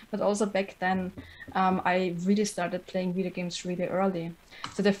not, but also back then, I really started playing video games really early.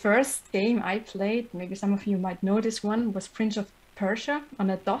 So the first game I played, maybe some of you might know this one, was Prince of Persia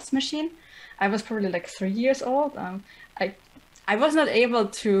on a DOS machine. I was probably like 3 years old. I was not able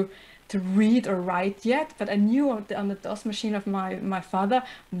to read or write yet, but I knew on the DOS machine of my father,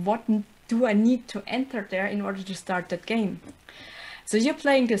 what do I need to enter there in order to start that game? So you're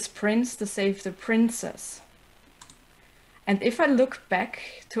playing this prince to save the princess. And if I look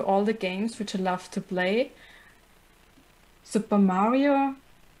back to all the games which I love to play, Super Mario,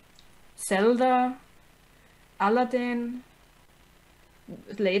 Zelda, Aladdin,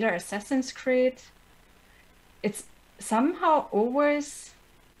 later Assassin's Creed, it's somehow always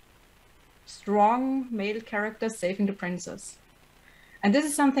strong male characters saving the princess. And this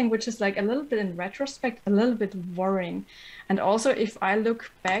is something which is like a little bit in retrospect, a little bit worrying. And also if I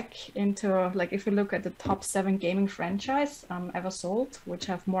look back into, like if we look at the top 7 gaming franchise ever sold, which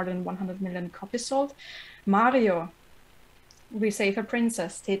have more than 100 million copies sold, Mario, we save a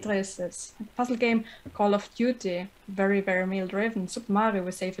princess. Tetris is a puzzle game. Call of Duty, very, very male driven. Super Mario,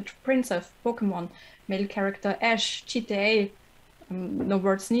 we save a princess. Pokemon, male character. Ash, GTA, no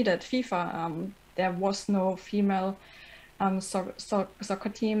words needed. FIFA, there was no female soccer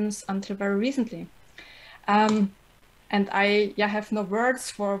teams until very recently. And I have no words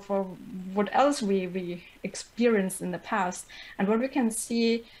for what else we experienced in the past. And what we can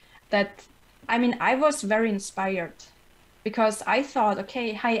see that, I mean, I was very inspired, because I thought,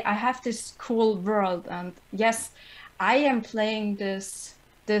 okay, hi, I have this cool world, and yes, I am playing this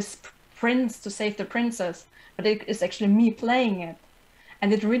prince to save the princess, but it is actually me playing it.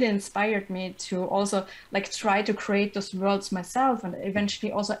 And it really inspired me to also like try to create those worlds myself, and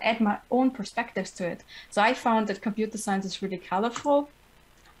eventually also add my own perspectives to it. So I found that computer science is really colorful.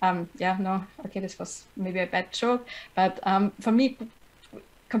 This was maybe a bad joke, but for me,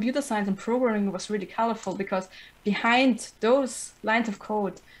 computer science and programming was really colorful, because behind those lines of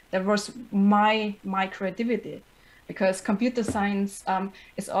code, there was my creativity. Because computer science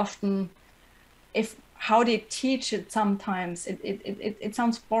is often, how they teach it sometimes, it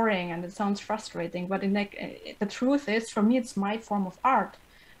sounds boring and it sounds frustrating, but the truth is, for me, it's my form of art.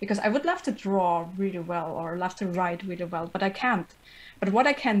 Because I would love to draw really well or love to write really well, but I can't. But what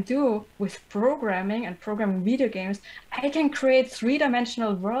I can do with programming and programming video games, I can create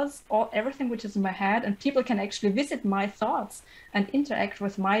 3-dimensional worlds, or everything which is in my head, and people can actually visit my thoughts and interact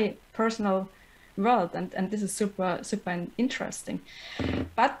with my personal world. And this is super, super interesting.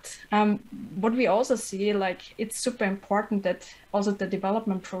 But what we also see, like, it's super important that also the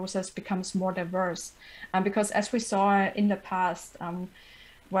development process becomes more diverse. Because as we saw in the past,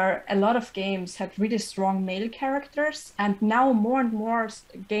 where a lot of games had really strong male characters, and now more and more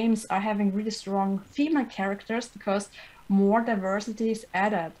games are having really strong female characters, because more diversity is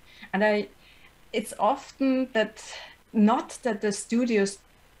added. And it's often that, not that the studios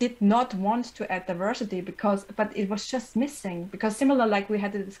did not want to add diversity, but it was just missing. Because similar, like we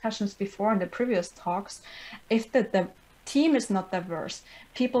had the discussions before in the previous talks, if the team is not diverse,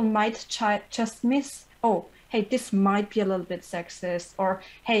 people might just miss, oh, hey, this might be a little bit sexist, or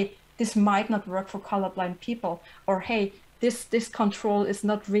hey, this might not work for colorblind people, or hey, this control is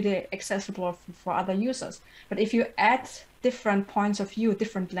not really accessible for other users. But if you add different points of view,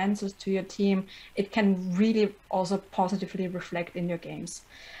 different lenses to your team, it can really also positively reflect in your games.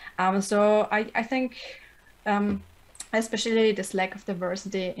 So I think especially this lack of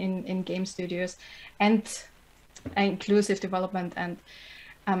diversity in game studios and inclusive development and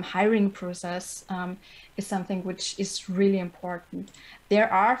hiring process is something which is really important.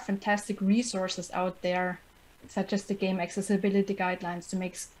 There are fantastic resources out there, such as the game accessibility guidelines, to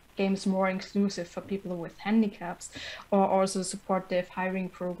make games more inclusive for people with handicaps, or also supportive hiring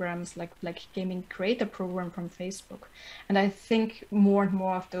programs like gaming creator program from Facebook. And I think more and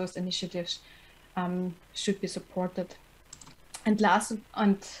more of those initiatives should be supported. And last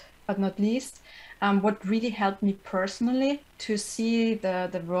but not least, what really helped me personally to see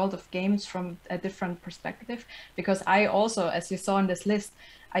the world of games from a different perspective, because I also, as you saw in this list,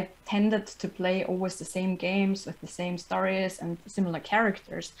 I tended to play always the same games with the same stories and similar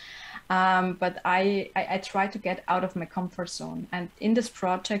characters. But I tried to get out of my comfort zone. And in this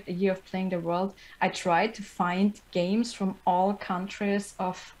project, A Year of Playing the World, I tried to find games from all countries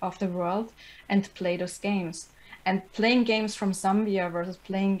of the world and play those games. And playing games from Zambia versus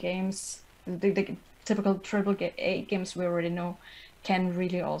playing games, the typical AAA games we already know, can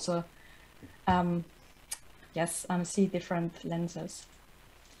really also, see different lenses.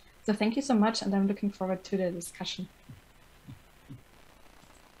 So thank you so much, and I'm looking forward to the discussion.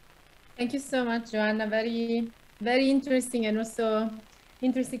 Thank you so much, Joanna. Very, very interesting, and also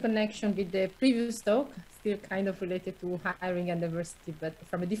interesting connection with the previous talk, still kind of related to hiring and diversity, but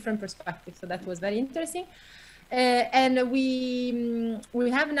from a different perspective. So that was very interesting. And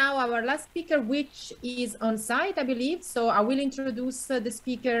we have now our last speaker, which is on site, I believe. So I will introduce the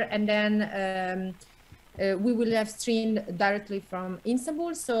speaker, and then we will have streamed directly from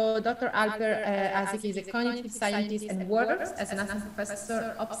Istanbul. So Dr. Alper Azik is a cognitive scientist and works as an assistant professor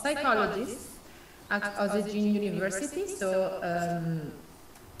of psychology at Özyeğin University. So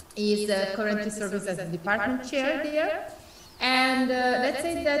he is currently serving as the department chair there. And let's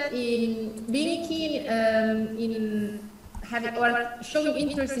say that in being keen in having or showing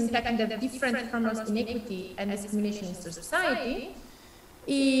interest in tackling the different forms of inequity and discrimination in society,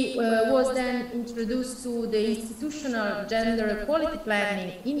 he was then introduced to the institutional gender equality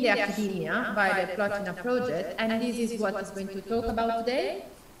planning in the academia by the Plotina project, and this is what he's going to talk about today.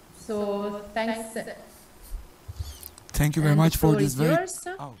 So thanks. Thank you very much for this very...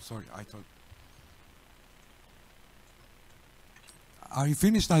 Oh, sorry, I thought... Are you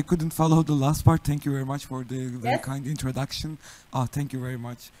finished? I couldn't follow the last part. Thank you very much for the very kind introduction. Thank you very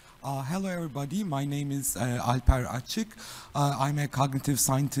much. Hello everybody, my name is Alper Azik. I'm a cognitive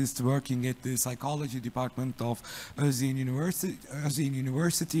scientist working at the psychology department of Özyeğin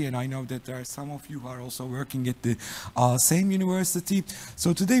University, and I know that there are some of you who are also working at the same university.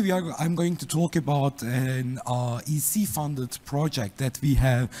 So today I'm going to talk about an EC-funded project that we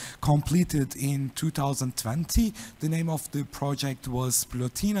have completed in 2020. The name of the project was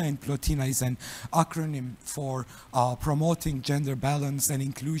Plotina, and Plotina is an acronym for promoting gender balance and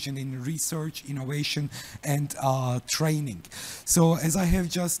inclusion in research, innovation, and training. So as I have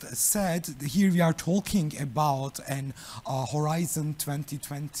just said, here we are talking about an Horizon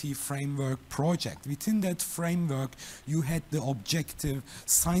 2020 framework project. Within that framework, you had the objective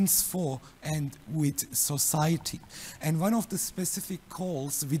science for and with society. And one of the specific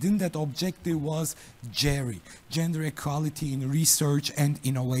calls within that objective was GERI, gender equality in research and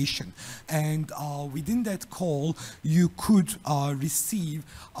innovation. And within that call, you could receive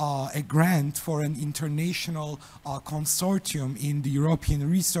a grant for an international consortium in the European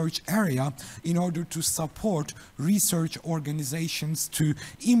research area in order to support research organizations to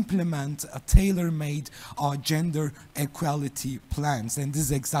implement a tailor-made gender equality plans. And this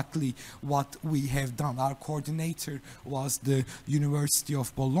is exactly what we have done. Our coordinator was the University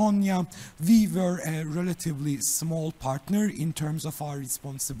of Bologna. We were a relatively small partner in terms of our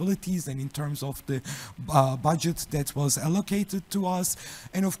responsibilities and in terms of the budget that was allocated to us.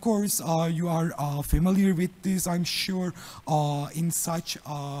 And of course, you are familiar with this, I'm sure. In such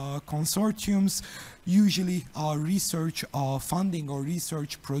consortiums, usually research funding or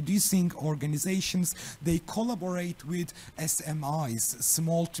research producing organizations, they collaborate with SMEs,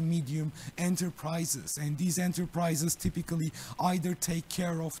 small to medium enterprises, and these enterprises typically either take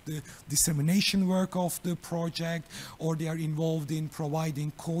care of the dissemination work of the project, or they are involved in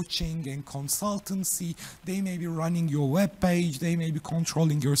providing coaching and consultancy. They may be running your web page, they may be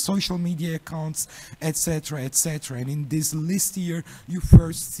controlling your social media accounts, etc., etc. And in this list here, you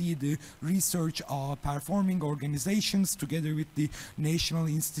first see the research performing organizations together with the National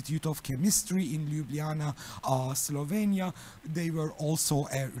Institute of Chemistry in Ljubljana, Slovenia. They were also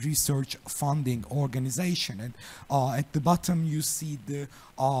a research funding organization. And at the bottom you see the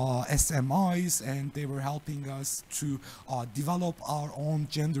SMEs, and they were helping us to develop our own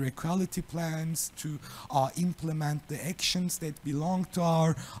gender equality plans, to implement the actions that belong to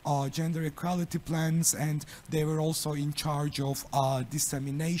our gender equality plans, and they were also in charge of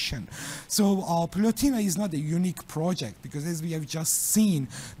dissemination. So Plotina is not a unique project because, as we have just seen,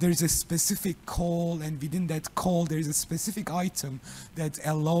 there is a specific call, and within that call there is a specific item that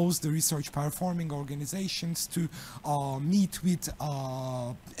allows the research performing organizations to meet with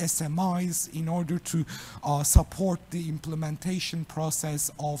SMIs in order to support the implementation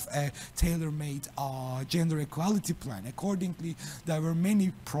process of a tailor-made gender equality plan. Accordingly, there were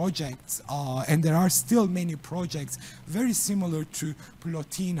many projects, and there are still many projects very similar to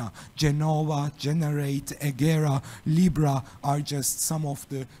Plotina. Genova, Generate, Egera, Libra are just some of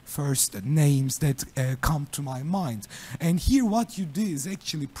the first names that come to my mind. And here what you do is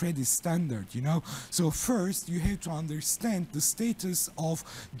actually pretty standard, you know. So first you have to understand the status of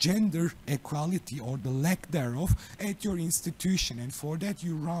gender equality or the lack thereof at your institution, and for that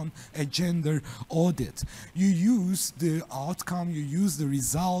you run a gender audit. You use the outcome, you use the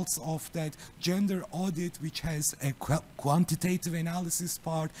results of that gender audit, which has a quantitative analysis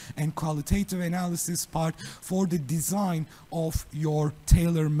part and qualitative analysis part for the design of your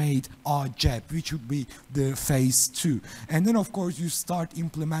tailor-made JAB, which would be the phase 2. And then of course you start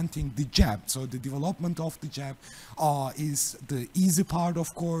implementing the JAB. So the development of the JAB is the easy part,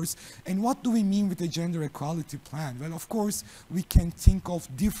 of course. And what do we mean with a gender equality plan? Well, of course, we can think of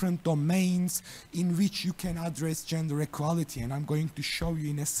different domains in which you can address gender equality, and I'm going to show you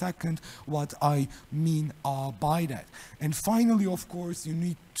in a second what I mean by that. And finally, of course, you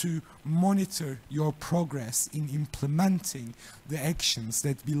need to monitor your progress in implementing the actions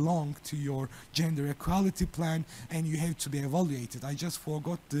that belong to your gender equality plan, and you have to be evaluated. I just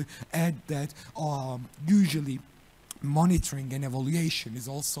forgot to add that usually monitoring and evaluation is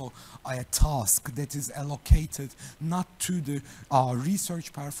also a task that is allocated not to the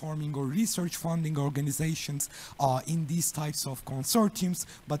research performing or research funding organizations in these types of consortiums,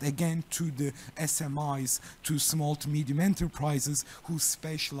 but again to the SMIs, to small to medium enterprises who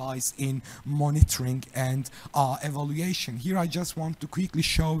specialize in monitoring and evaluation. Here I just want to quickly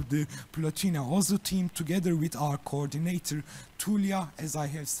show the Plotina OZO team together with our coordinator Tulia. As I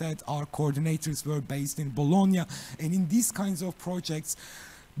have said, our coordinators were based in Bologna, and in these kinds of projects,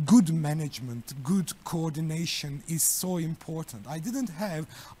 good management, good coordination is so important. I didn't have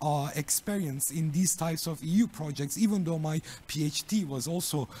experience in these types of EU projects, even though my PhD was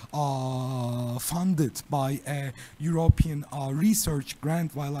also funded by a European research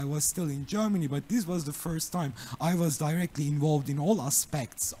grant while I was still in Germany, but this was the first time I was directly involved in all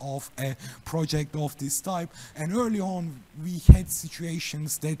aspects of a project of this type. And early on, we had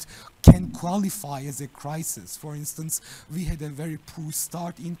situations that can qualify as a crisis. For instance, we had a very poor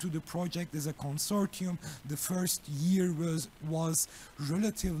start into the project as a consortium. The first year was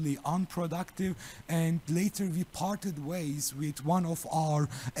relatively unproductive, and later we parted ways with one of our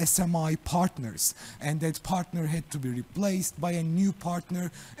SMI partners, and that partner had to be replaced by a new partner.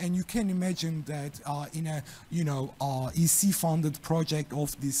 And you can imagine that in a EC funded project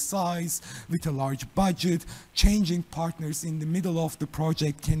of this size with a large budget, changing partners in the middle of the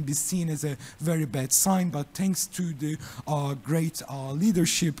project can be seen as a very bad sign. But thanks to the great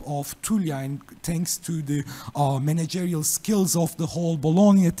leadership of Tulia and thanks to the managerial skills of the whole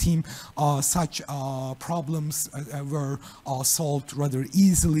Bologna team, such problems were solved rather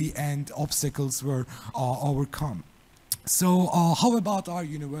easily and obstacles were overcome. So how about our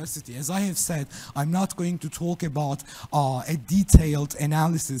university? As I have said, I'm not going to talk about a detailed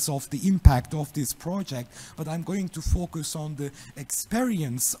analysis of the impact of this project, but I'm going to focus on the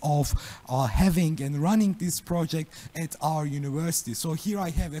experience of having and running this project at our university. So here I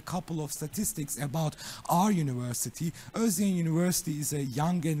have a couple of statistics about our university. Özyeğin University is a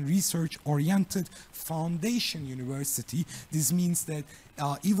young and research-oriented foundation university. This means that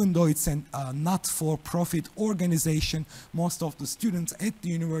even though it's a not-for-profit organization, most of the students at the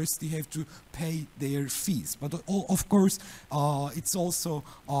university have to pay their fees. But of course, it's also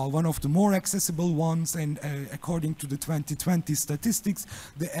one of the more accessible ones, and according to the 2020 statistics,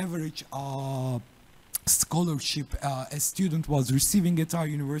 the average scholarship a student was receiving at our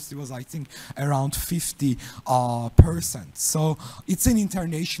university was, I think, around 50%. So it's an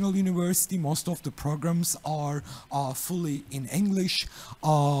international university. Most of the programs are fully in English.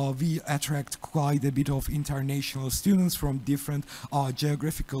 We attract quite a bit of international students from different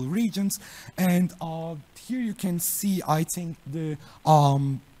geographical regions. And here you can see, I think,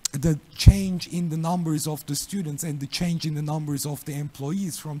 the change in the numbers of the students and the change in the numbers of the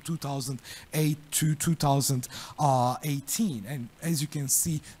employees from 2008 to 2018. And as you can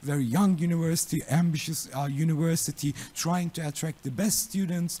see, very young university, ambitious university, trying to attract the best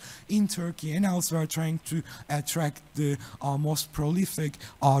students in Turkey and elsewhere, trying to attract the most prolific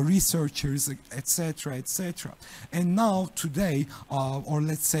researchers, etc., etc. And now today, or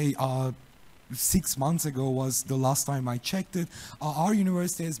let's say 6 months ago was the last time I checked it. Our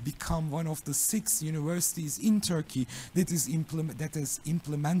university has become one of the 6 universities in Turkey that has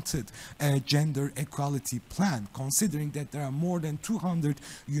implemented a gender equality plan. Considering that there are more than 200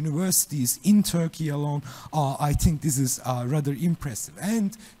 universities in Turkey alone, I think this is rather impressive.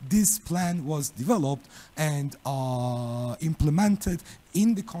 And this plan was developed and implemented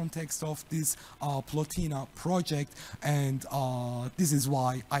in the context of this Plotina project, and this is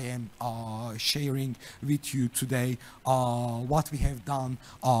why I am sharing with you today what we have done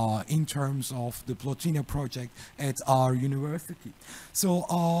in terms of the Plotina project at our university. So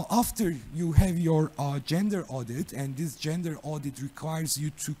after you have your gender audit, and this gender audit requires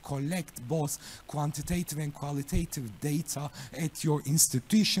you to collect both quantitative and qualitative data at your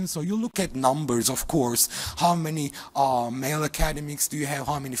institution. So you look at numbers, of course, how many male academics do you have,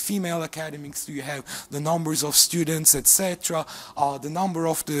 how many female academics do you have, the numbers of students, etc., the number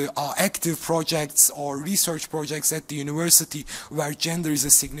of the active projects or research projects at the university where gender is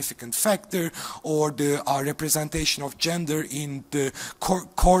a significant factor, or the representation of gender in the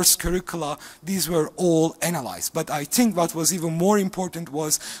course curricula. These were all analyzed. But I think what was even more important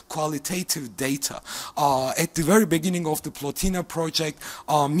was qualitative data. At the very beginning of the Plotina project,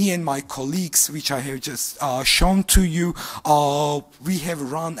 me and my colleagues, which I have just shown to you, we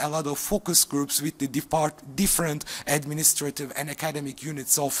have run a lot of focus groups with the different administrative and academic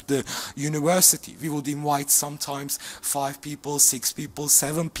units of the university. We would invite sometimes 5 people, 6 people,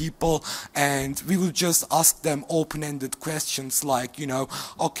 7 people, and we would just ask them open-ended questions like, you know,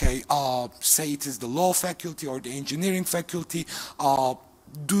 okay, say it is the law faculty or the engineering faculty,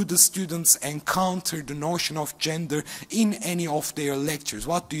 do the students encounter the notion of gender in any of their lectures?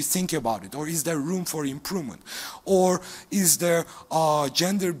 What do you think about it? Or is there room for improvement? Or is there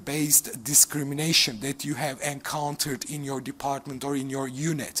gender-based discrimination that you have encountered in your department or in your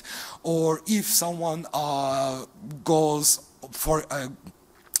unit? Or if someone goes for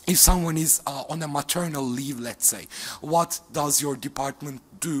if someone is on a maternal leave, let's say, what does your department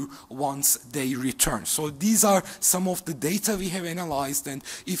do once they return? So these are some of the data we have analyzed, and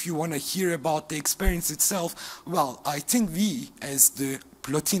if you want to hear about the experience itself, well, I think we, as the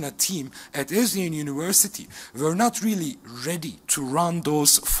Plotina team at Özyeğin University, were not really ready to run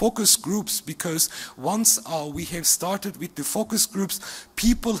those focus groups, because once we have started with the focus groups,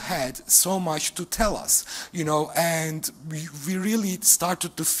 people had so much to tell us, you know, and we really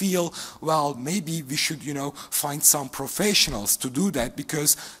started to feel, well, maybe we should, you know, find some professionals to do that,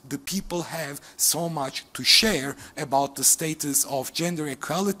 because the people have so much to share about the status of gender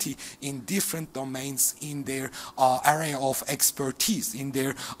equality in different domains in their area of expertise, in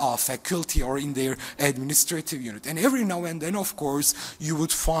their faculty or in their administrative unit. And every now and then, of course, you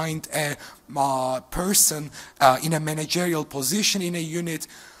would find a person in a managerial position in a unit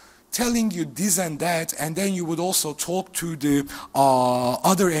telling you this and that, and then you would also talk to the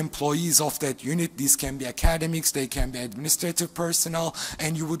other employees of that unit. These can be academics, they can be administrative personnel,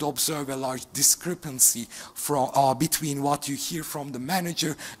 and you would observe a large discrepancy from, between what you hear from the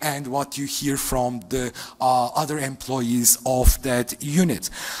manager and what you hear from the other employees of that unit.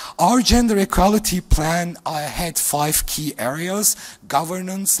 Our gender equality plan had 5 key areas: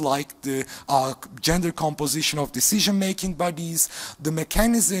 governance, like the gender composition of decision-making bodies, the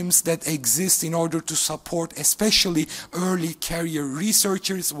mechanisms that exist in order to support especially early career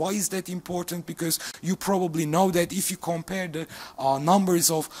researchers. Why is that important? Because you probably know that if you compare the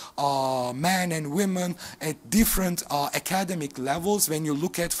numbers of men and women at different academic levels, when you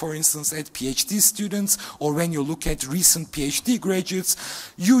look at, for instance, at PhD students, or when you look at recent PhD graduates,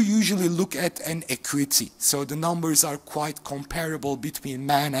 you usually look at an equity. So the numbers are quite comparable between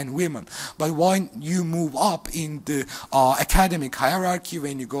men and women. But when you move up in the academic hierarchy,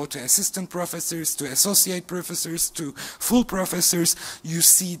 when you go to assistant professors, to associate professors, to full professors, you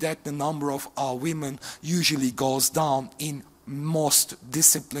see that the number of women usually goes down in most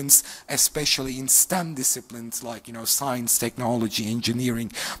disciplines, especially in STEM disciplines like, you know, science, technology, engineering,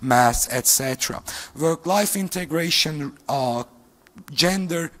 math, etc. Work-life integration,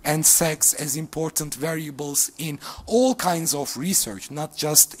 gender and sex as important variables in all kinds of research, not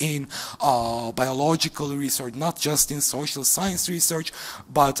just in biological research, not just in social science research,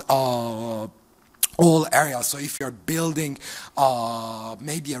 but all areas. So if you're building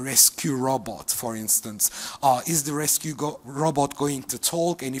maybe a rescue robot, for instance, is the rescue robot going to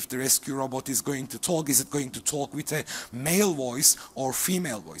talk? And if the rescue robot is going to talk, is it going to talk with a male voice or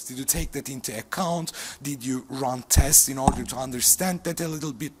female voice? Did you take that into account? Did you run tests in order to understand that a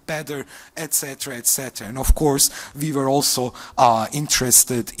little bit better, etc., etc.? And of course, we were also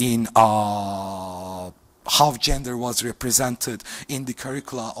interested in how gender was represented in the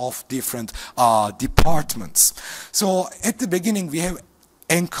curricula of different departments. So at the beginning we have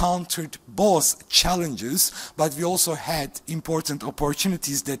encountered both challenges, but we also had important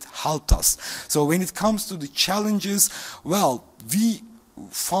opportunities that helped us. So when it comes to the challenges, well, we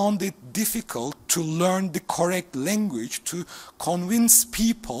found it difficult to learn the correct language to convince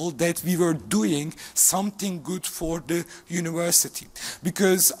people that we were doing something good for the university.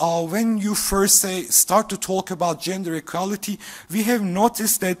 Because when you first start to talk about gender equality, we have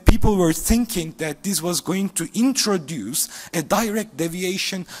noticed that people were thinking that this was going to introduce a direct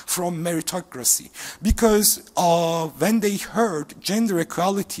deviation from meritocracy. Because when they heard gender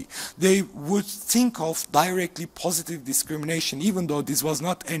equality, they would think of directly positive discrimination, even though this was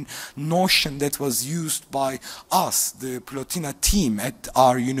not a notion that was used by us, the Plotina team at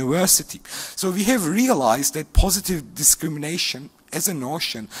our university. So we have realized that positive discrimination as a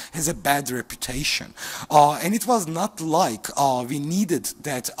notion has a bad reputation. And it was not like we needed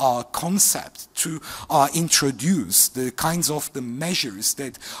that concept to introduce the kinds of the measures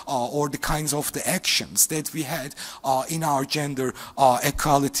that, or the kinds of the actions that we had in our gender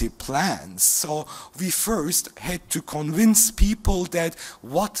equality plans. So we first had to convince people that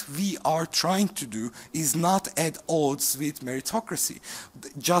what we are trying to do is not at odds with meritocracy,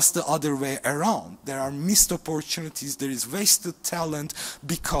 just the other way around. There are missed opportunities, there is wasted talent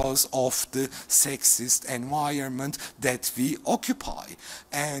because of the sexist environment that we occupy,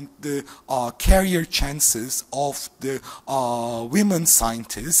 and the career chances of the women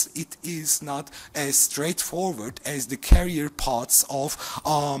scientists, it is not as straightforward as the career paths of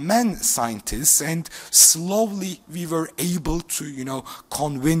men scientists. And slowly we were able to, you know,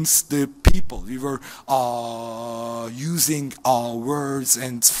 convince the people. We were using words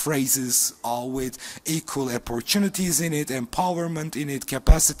and phrases with equal opportunities in it, empowerment in it,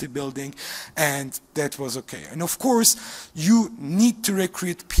 capacity building, and that was okay. And of course, you need to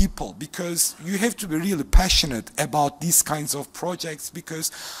recruit people, because you have to be really passionate about these kinds of projects,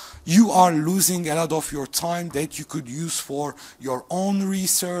 because you are losing a lot of your time that you could use for your own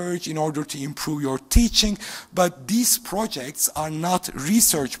research in order to improve your teaching. But these projects are not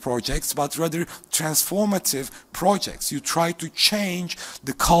research projects, but rather transformative projects. You try to change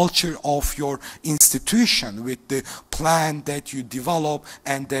the culture of your institution with the plan that you develop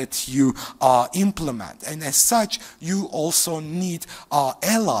and that you implement. And as such, you also need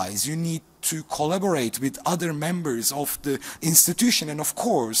allies. You need to collaborate with other members of the institution. And of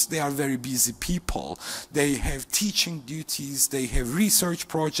course, they are very busy people. They have teaching duties, they have research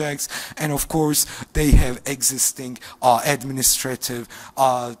projects, and of course, they have existing administrative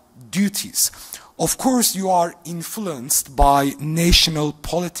duties. Of course, you are influenced by national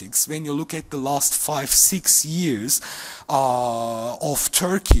politics. When you look at the last 5-6 years of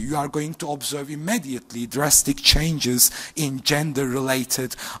Turkey, you are going to observe immediately drastic changes in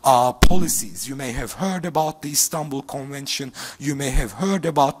gender-related policies. You may have heard about the Istanbul Convention. You may have heard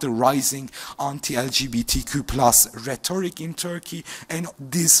about the rising anti-LGBTQ plus rhetoric in Turkey, and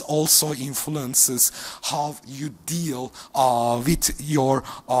this also influences how you deal with your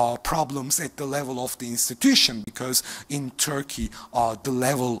problems at the level of the institution, because in Turkey the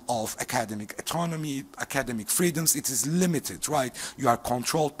level of academic autonomy, academic freedoms, it is limited, right? You are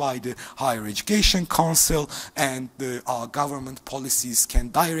controlled by the Higher Education Council, and the government policies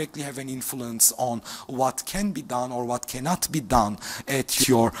can directly have an influence on what can be done or what cannot be done at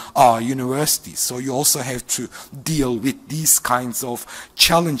your university. So you also have to deal with these kinds of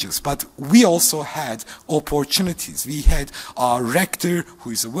challenges. But we also had opportunities. We had a rector who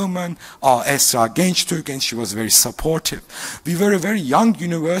is a woman, Esra Gençtürk, and she was very supportive. We were a very young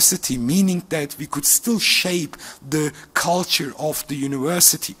university, meaning that we could still shape the culture of the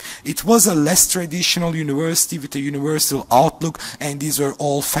university. It was a less traditional university with a universal outlook, and these were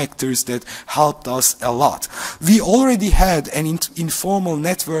all factors that helped us a lot. We already had an informal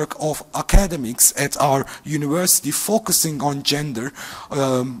network of academics at our university focusing on gender,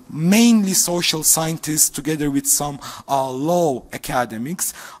 mainly social scientists together with some law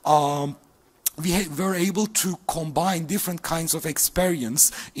academics. We were able to combine different kinds of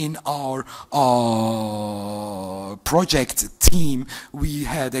experience in our project team. We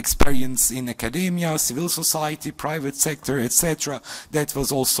had experience in academia, civil society, private sector, etc. That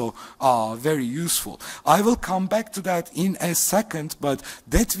was also very useful. I will come back to that in a second, but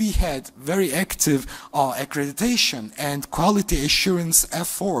that we had very active accreditation and quality assurance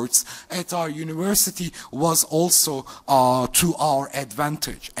efforts at our university was also to our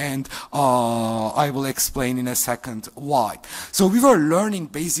advantage. And I will explain in a second why. So we were learning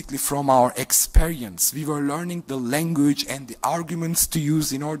basically from our experience. We were learning the language and the arguments to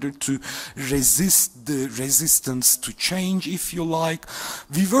use in order to resist the resistance to change, if you like.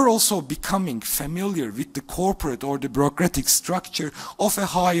 We were also becoming familiar with the corporate or the bureaucratic structure of a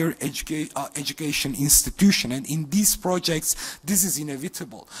higher education institution. And in these projects, this is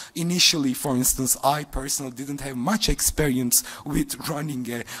inevitable. Initially, for instance, I personally didn't have much experience with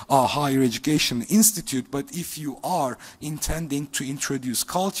running a higher education institute, but if you are intending to introduce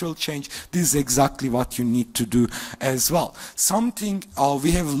cultural change, this is exactly what you need to do as well. Something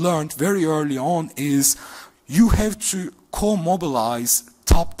we have learned very early on is you have to co-mobilize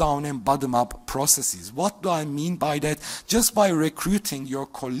top-down and bottom-up processes. What do I mean by that? Just by recruiting your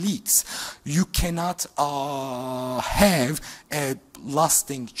colleagues, you cannot have a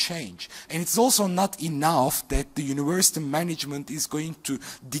lasting change. And it's also not enough that the university management is going to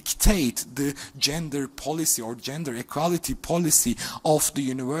dictate the gender policy or gender equality policy of the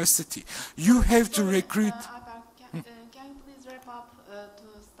university. You have to recruit... Can you please wrap up to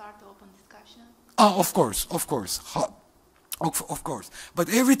start the open discussion? Of course. Of course,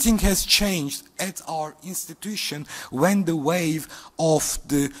 but everything has changed at our institution when the wave of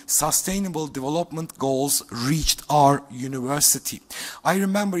the Sustainable Development Goals reached our university. I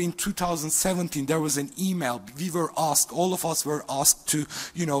remember in 2017 there was an email. We were asked, all of us were asked to,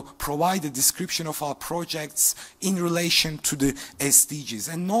 provide a description of our projects in relation to the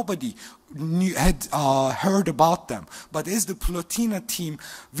SDGs, and nobody had heard about them. But as the Plotina team,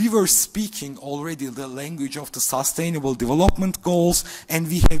 we were speaking already the language of the Sustainable Development Goals, and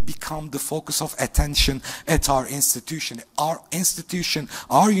we have become the focus of attention at our institution.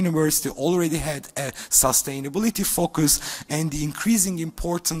 Our university already had a sustainability focus, and the increasing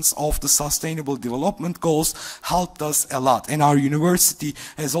importance of the Sustainable Development Goals helped us a lot. And our university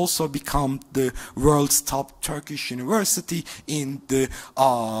has also become the world's top Turkish university in the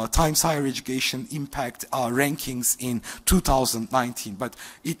Times Higher Education Impact rankings in 2019, but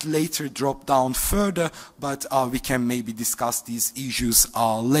it later dropped down further, but we can maybe discuss these issues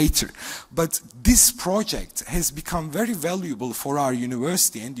later. But this project has become very valuable for our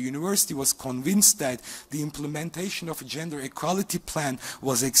university, and the university was convinced that the implementation of a gender equality plan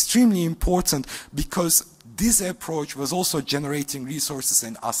was extremely important because this approach was also generating resources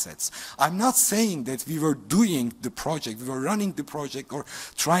and assets. I'm not saying that we were doing the project, we were running the project or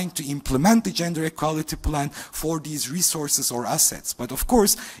trying to implement the gender equality plan for these resources or assets. But of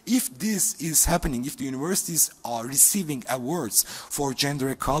course, if this is happening, if the universities are receiving awards for gender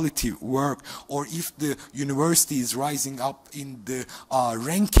equality work, or if the university is rising up in the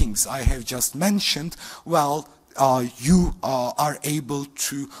rankings I have just mentioned, well, you are able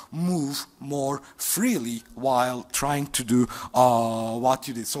to move more freely while trying to do what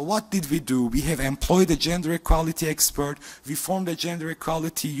you did. So what did we do? We have employed a gender equality expert, we formed a gender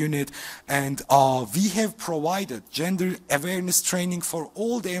equality unit, and we have provided gender awareness training for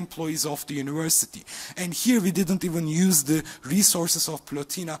all the employees of the university. And here we didn't even use the resources of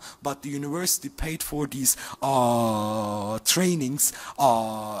Plotina, but the university paid for these trainings,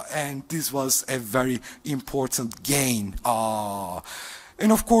 and this was a very important gain.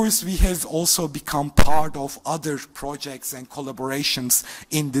 And of course, we have also become part of other projects and collaborations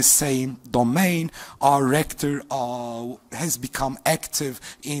in the same domain. Our rector has become active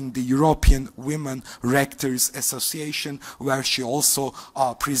in the European Women Rectors Association, where she also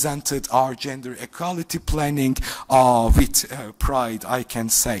presented our gender equality planning with pride, I can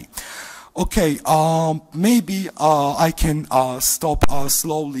say. Okay, maybe I can stop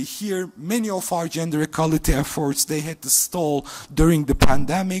slowly here. Many of our gender equality efforts, they had to stall during the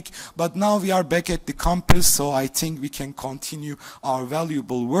pandemic, but now we are back at the campus, so I think we can continue our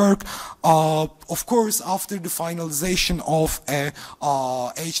valuable work. Of course, after the finalization of a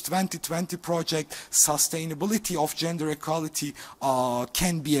H2020 project, sustainability of gender equality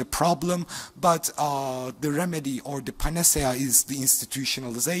can be a problem, but the remedy or the panacea is the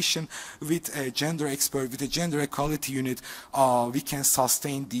institutionalization. With a gender expert, with a gender equality unit, we can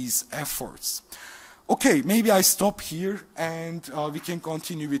sustain these efforts. Okay, maybe I stop here and we can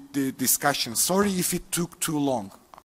continue with the discussion. Sorry if it took too long.